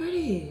so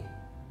pretty.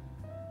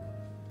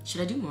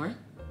 Should I do more?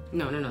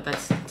 No,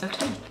 that's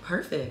actually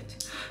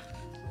perfect.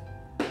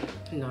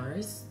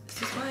 NARS,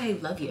 this is why I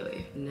love you.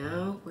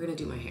 Now we're gonna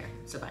do my hair,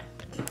 so bye.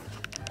 Okay,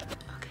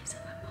 so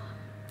my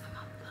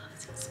mom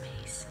loves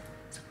space.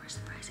 So we're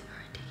surprising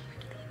her and taking her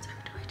to the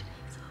observatory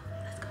today, so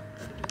let's go.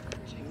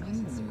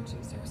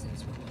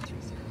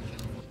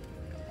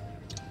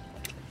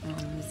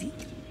 Z.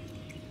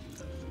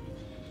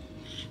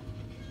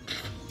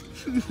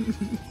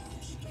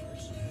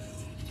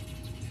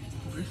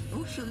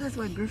 Oh shoot, that's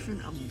why Griffin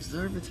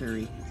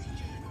Observatory.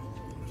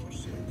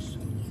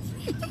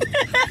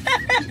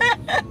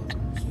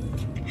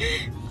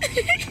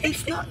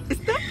 It's not.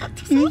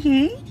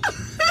 Mm-hmm.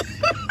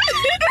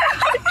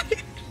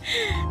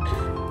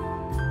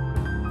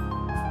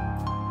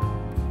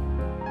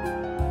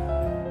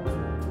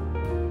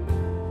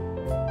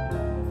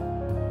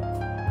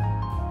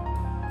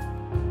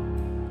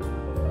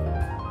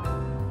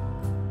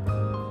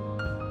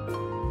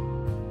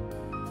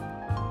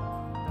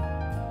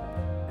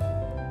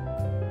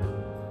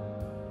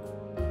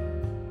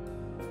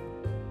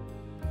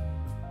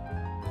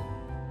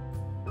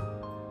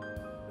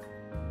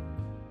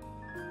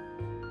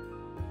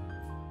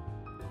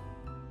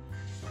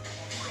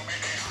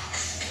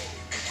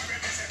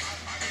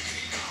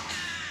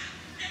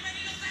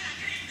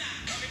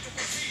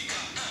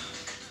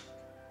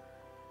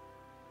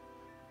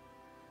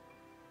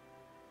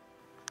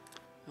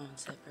 I'm on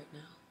set right now,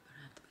 but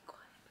I have to be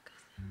quiet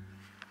because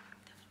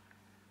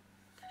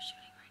they're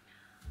shooting right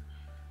now and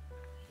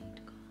we need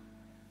to go.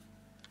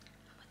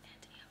 I'm with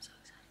Anthony. I'm so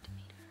excited to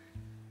meet her.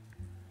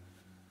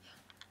 Yeah.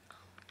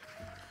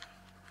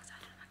 I'm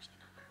excited. I'm actually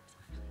not nervous.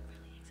 I'm actually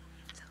really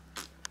excited. So,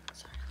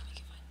 sorry, let me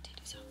get my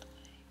titties out the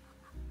way.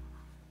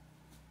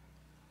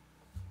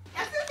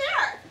 Yes, it's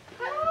there.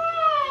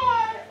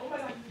 Hi. Oh my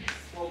God.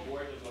 So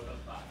gorgeous. What the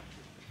fuck?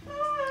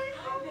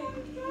 Hi,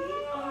 baby.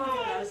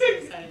 Oh, I'm so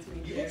excited to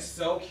meet you. You look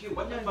so cute.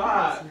 What the Yeah,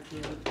 fuck? so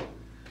cute.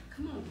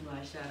 Come on, Blue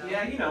Eyeshadow.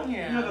 Yeah, you know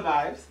the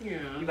vibes.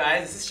 Yeah. You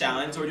guys, this is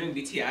Challan, so we're doing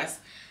BTS.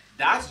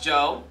 That's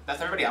Joe.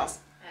 That's everybody else.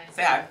 Hi.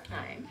 Say hi.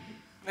 Hi.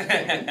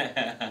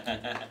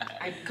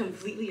 I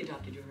completely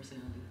adopted your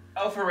personality.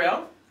 Oh, for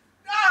real?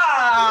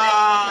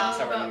 Ah!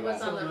 Tell Sorry, them you about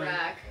what's guys. on the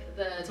rack.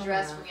 The What's on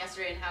dress the from rack?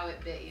 yesterday and how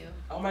it bit you.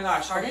 Oh my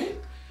gosh. Pardon?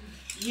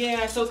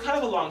 Yeah, so it's kind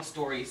of a long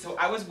story. So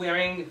I was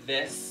wearing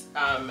this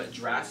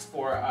dress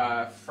for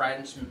a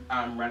French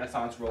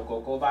Renaissance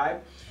Rococo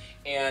vibe.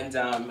 And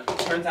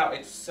turns out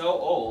it's so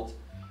old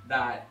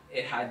that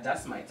it had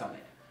dust mites on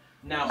it.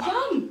 Now,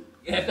 Yum!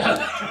 that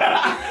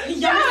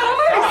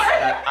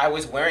I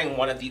was wearing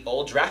one of the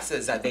old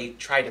dresses that they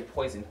tried to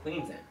poison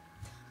queens in.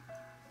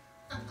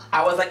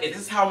 I was like, is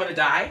this how I'm gonna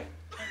die?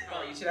 How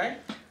are you today?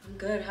 I'm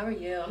good. How are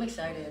you? I'm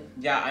excited.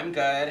 Yeah, I'm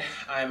good.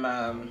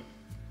 I'm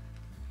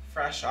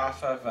fresh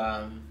off of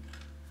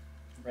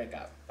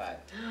breakup,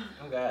 but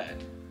I'm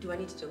good. Do I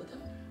need to deal with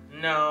them?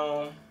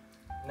 No.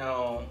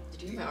 No.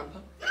 Did you see my arm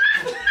pump?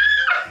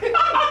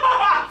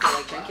 I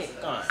like drinking.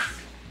 Go on.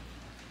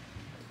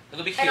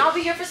 It'll be cute. And I'll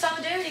be here for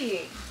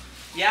solidarity.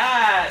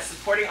 Yeah,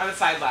 supporting on the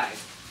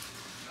sidelines.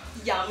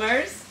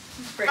 Yummers.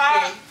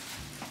 Freaking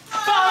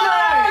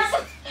Ah.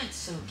 bombers. That's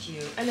so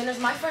cute. And then there's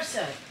my first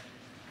set.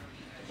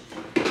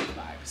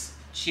 Vibes.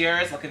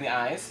 Cheers. Look in the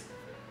eyes.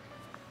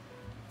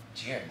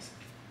 Cheers.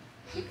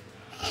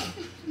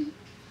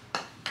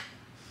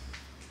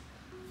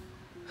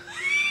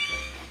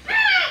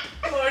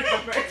 Lord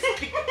have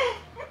mercy.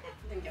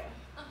 Thank you.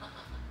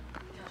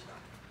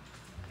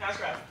 Cash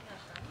grab.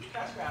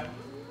 Cash grab.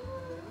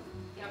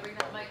 Yeah, bring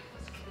that mic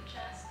closer to the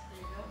chest.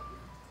 There you go.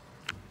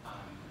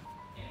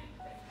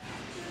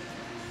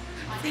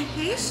 Say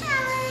hey,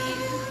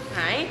 Challan.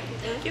 Hi.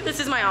 Thank you. This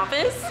is my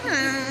office.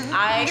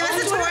 Give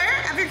us a tour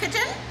of your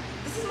kitchen.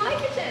 This is my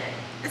kitchen.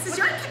 This is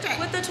your kitchen.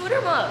 With the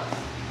Twitter mug.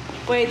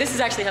 Wait, this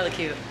is actually hella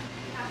cute.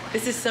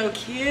 This is so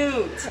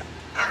cute.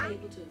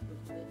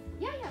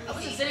 Yeah. I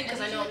wasn't sitting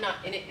because I know I'm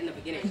not in it in the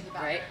beginning,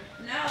 right?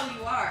 No,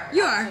 you are.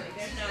 You are.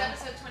 This is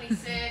episode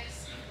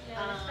 26.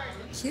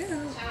 Cute.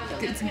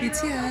 Get some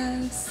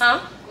BTS.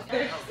 Huh?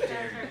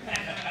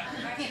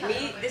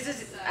 Me, this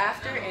is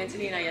after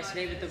Anthony and I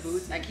yesterday with the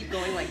boots. I keep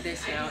going like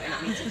this now and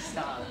it needs to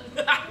stop.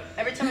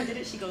 Every time I did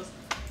it, she goes,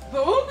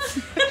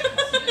 boots?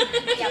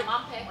 Yeah,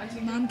 mom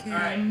pick. Mom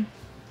cam.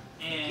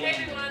 Hey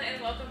everyone, and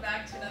welcome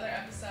back to another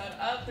episode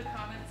of the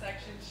Comment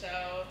Section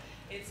Show.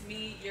 It's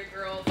me, your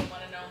girl, the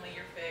one and only,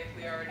 your fave.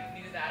 We already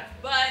knew that.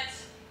 But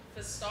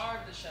the star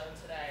of the show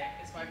today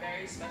is my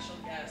very special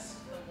guest,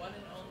 the one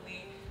and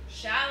only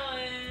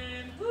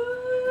Challan.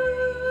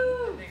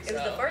 Woo! It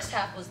was the first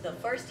half was the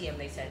first DM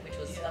they sent, which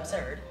was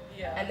absurd.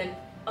 Yeah. And then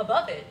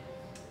above it,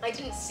 I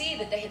didn't see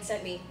that they had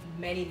sent me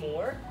many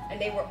more,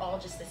 and they were all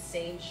just the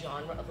same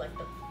genre of like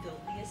the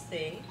filthiest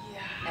thing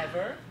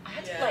ever. I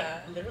had to like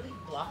literally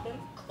block them,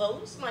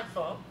 close my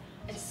phone,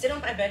 and sit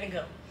on my bed and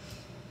go.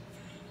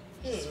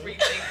 Just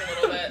rethink a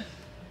little bit,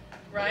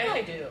 right?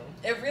 What do I do?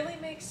 It really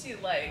makes you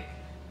like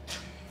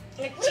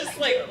just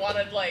like want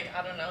to like,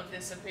 I don't know,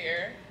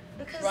 disappear,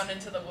 Because run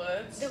into the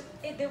woods.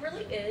 there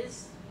really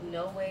is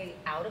no way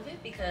out of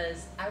it,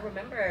 because I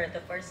remember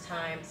the first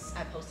times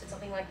I posted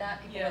something like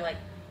that, people were like,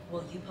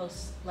 well, you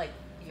post, like,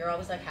 you're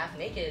always like half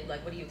naked,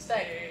 like what do you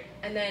expect?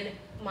 And then,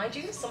 mind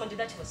you, someone did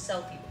that to a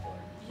selfie before.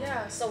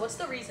 Yeah. So what's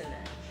the reason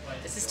then?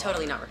 This is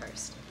totally not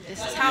rehearsed. This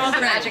is how the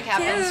magic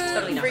happens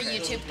Totally not for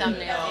rehearsed. YouTube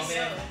thumbnails.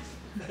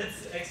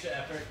 That's extra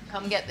effort.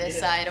 Come get this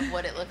side of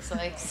what it looks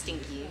like.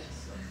 Stinky.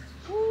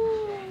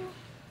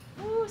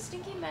 Ooh,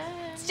 stinky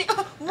man.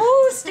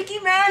 Woo, sticky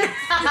man!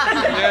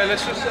 Yeah,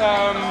 let's just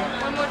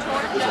One more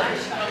torch. Is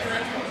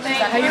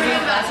that how you're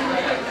being classy?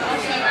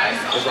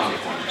 What's wrong?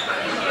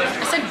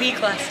 I said be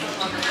classy.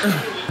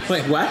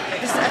 Wait, what?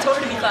 I told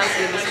her to be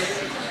classy.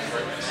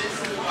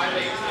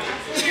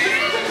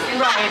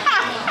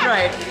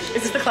 Right.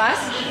 Is this the class?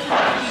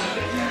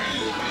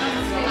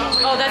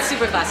 Oh, that's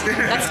super classy.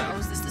 That's. Oh,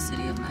 is this the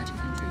city of magic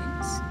and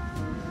dreams?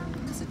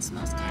 Because it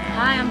smells good.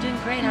 Hi, I'm doing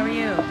great. How are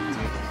you?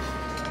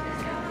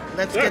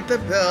 Let's get the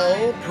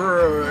bell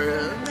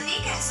purring.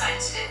 Has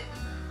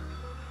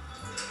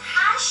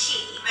she?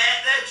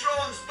 They're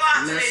Drawn's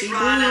batteries Messy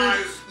ran out.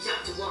 You don't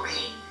have to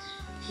worry.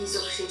 He's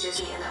obviously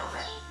just me a little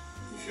bit.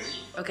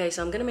 Okay,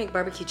 so I'm gonna make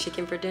barbecue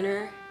chicken for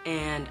dinner,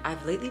 and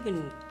I've lately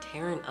been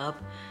tearing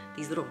up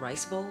these little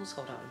rice bowls.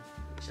 Hold on,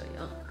 let me show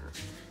you.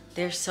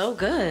 They're so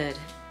good.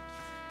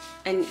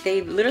 And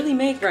they literally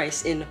make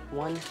rice in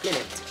 1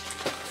 minute.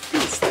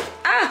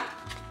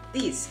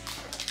 These.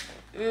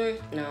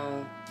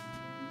 No.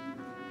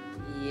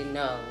 You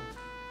know.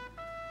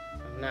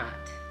 I'm not.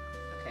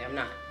 Okay, I'm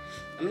not.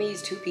 I'm gonna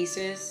use 2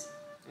 pieces.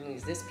 I'm gonna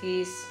use this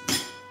piece.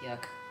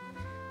 Yuck.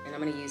 And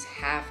I'm gonna use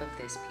half of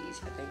this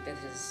piece. I think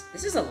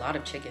this is a lot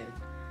of chicken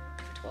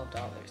for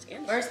 $12.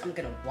 And first, I'm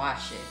gonna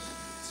wash it.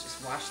 Let's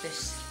just wash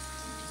this.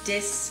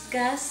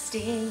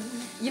 Disgusting.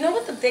 You know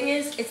what the thing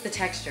is? It's the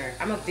texture.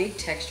 I'm a big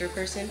texture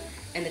person,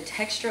 and the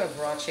texture of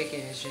raw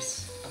chicken is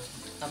just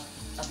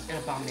an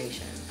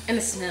abomination. And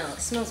the smell, it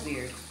smells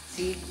weird.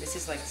 See, this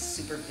is like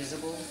super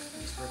visible.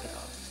 Just rip it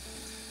off.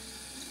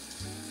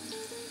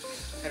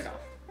 Cut it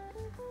off.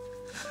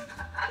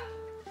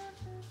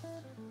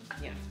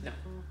 Yeah, no.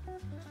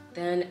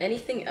 Then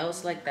anything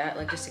else like that,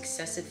 like just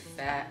excessive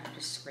fat,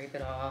 just scrape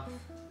it off.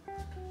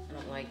 I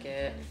don't like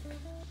it.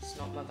 It's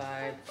not my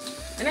vibe.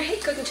 And I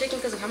hate cooking chicken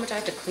because of how much I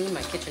have to clean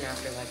my kitchen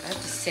after. Like, I have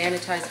to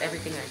sanitize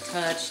everything I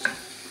touched.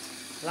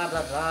 Blah,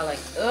 blah, blah. Like,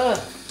 ugh.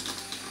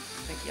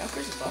 Like,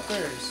 yuckers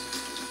buckers.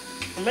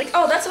 I'm like,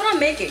 oh, that's what I'm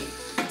making.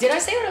 Did I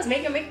say what I was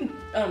making? I'm making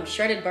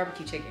shredded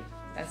barbecue chicken.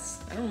 I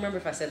don't remember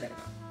if I said that or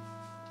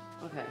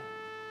not. Okay.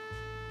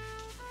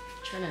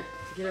 Trying to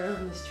get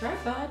around this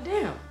tripod.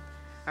 Damn.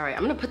 All right,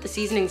 I'm gonna put the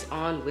seasonings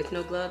on with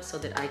no gloves so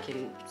that I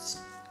can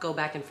go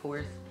back and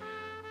forth.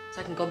 So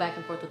I can go back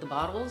and forth with the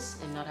bottles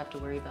and not have to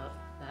worry about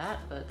that.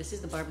 But this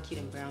is the barbecued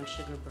and brown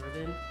sugar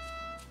bourbon.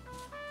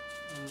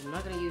 And I'm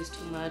not gonna use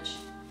too much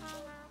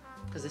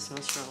because this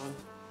smells strong.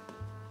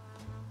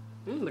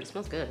 But it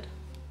smells good.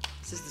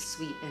 This is the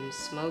sweet and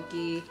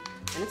smoky,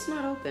 and it's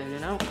not open,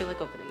 and I don't feel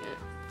like opening it.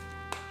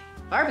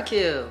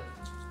 Barbecue.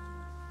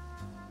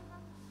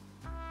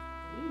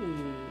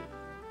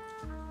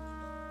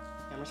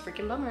 Yummer's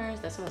freaking bummers.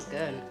 That smells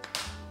good.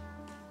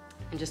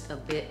 And just a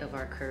bit of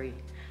our curry.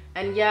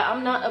 And yeah,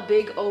 I'm not a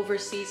big over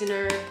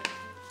seasoner,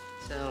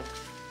 so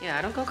yeah,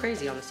 I don't go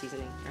crazy on the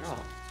seasoning at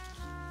all.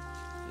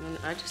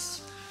 I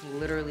just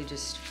literally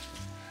just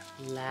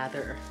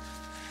lather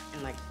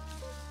and like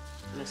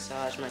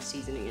massage my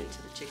seasoning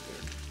into the chicken.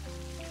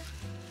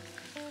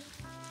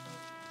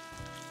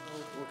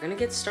 We're gonna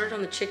get started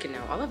on the chicken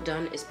now. All I've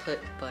done is put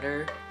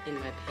butter in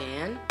my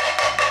pan.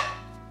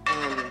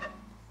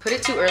 Put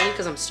it too early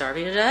because I'm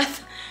starving to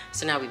death.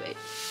 So now we wait.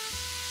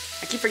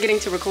 I keep forgetting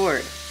to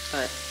record,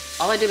 but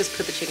all I did was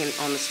put the chicken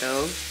on the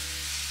stove.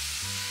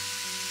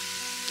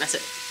 That's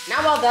it.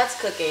 Now while that's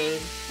cooking,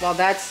 while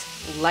that's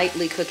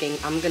lightly cooking,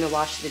 I'm gonna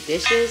wash the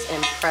dishes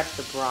and prep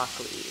the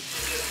broccoli.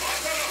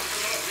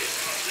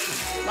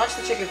 Watch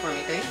the chicken for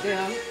me, thank you.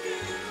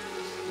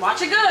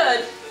 Watch it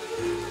good.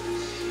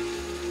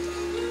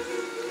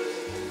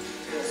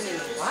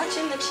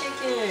 Watching the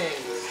chicken.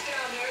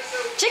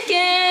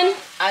 Chicken!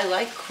 I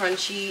like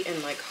crunchy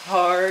and like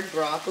hard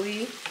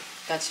broccoli.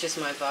 That's just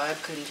my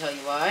vibe, couldn't tell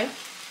you why.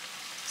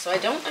 So I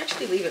don't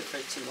actually leave it for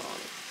too long.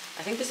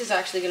 I think this is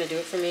actually gonna do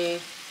it for me. I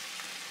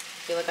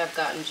feel like I've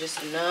gotten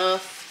just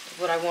enough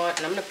what I want,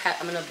 and I'm gonna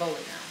bowl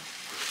it now.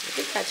 Look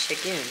at that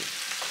chicken.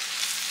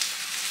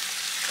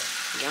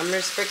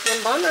 Yummers,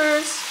 freaking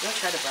bummers. Let's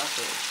try the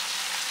broccoli.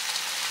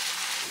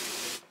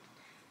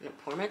 I'm gonna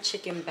pour my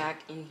chicken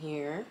back in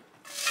here.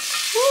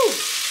 Woo!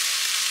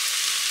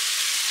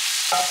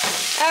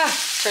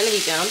 Turn the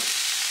heat down. I'm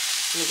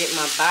gonna get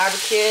my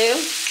barbecue.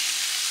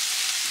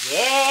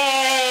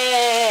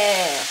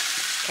 Yeah!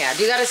 Okay, I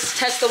do gotta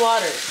test the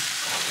waters.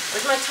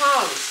 Where's my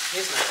tongs?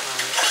 Here's my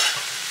tongs.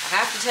 I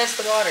have to test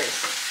the waters.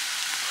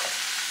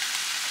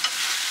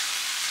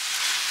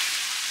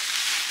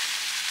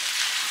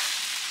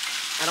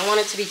 I don't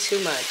want it to be too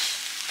much,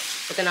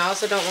 but then I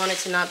also don't want it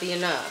to not be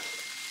enough.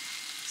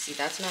 See,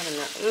 that's not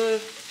enough.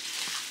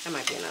 That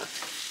might be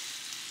enough.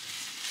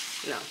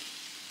 No.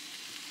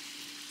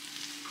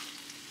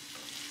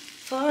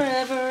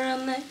 Forever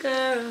I'm that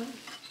girl.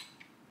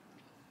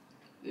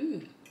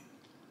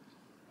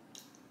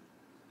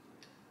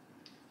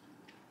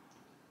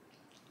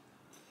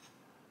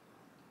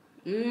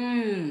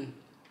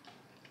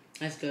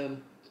 That's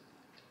good.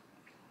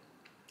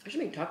 I should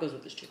make tacos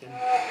with this chicken.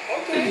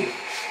 Okay.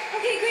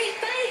 Okay,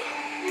 great, bye.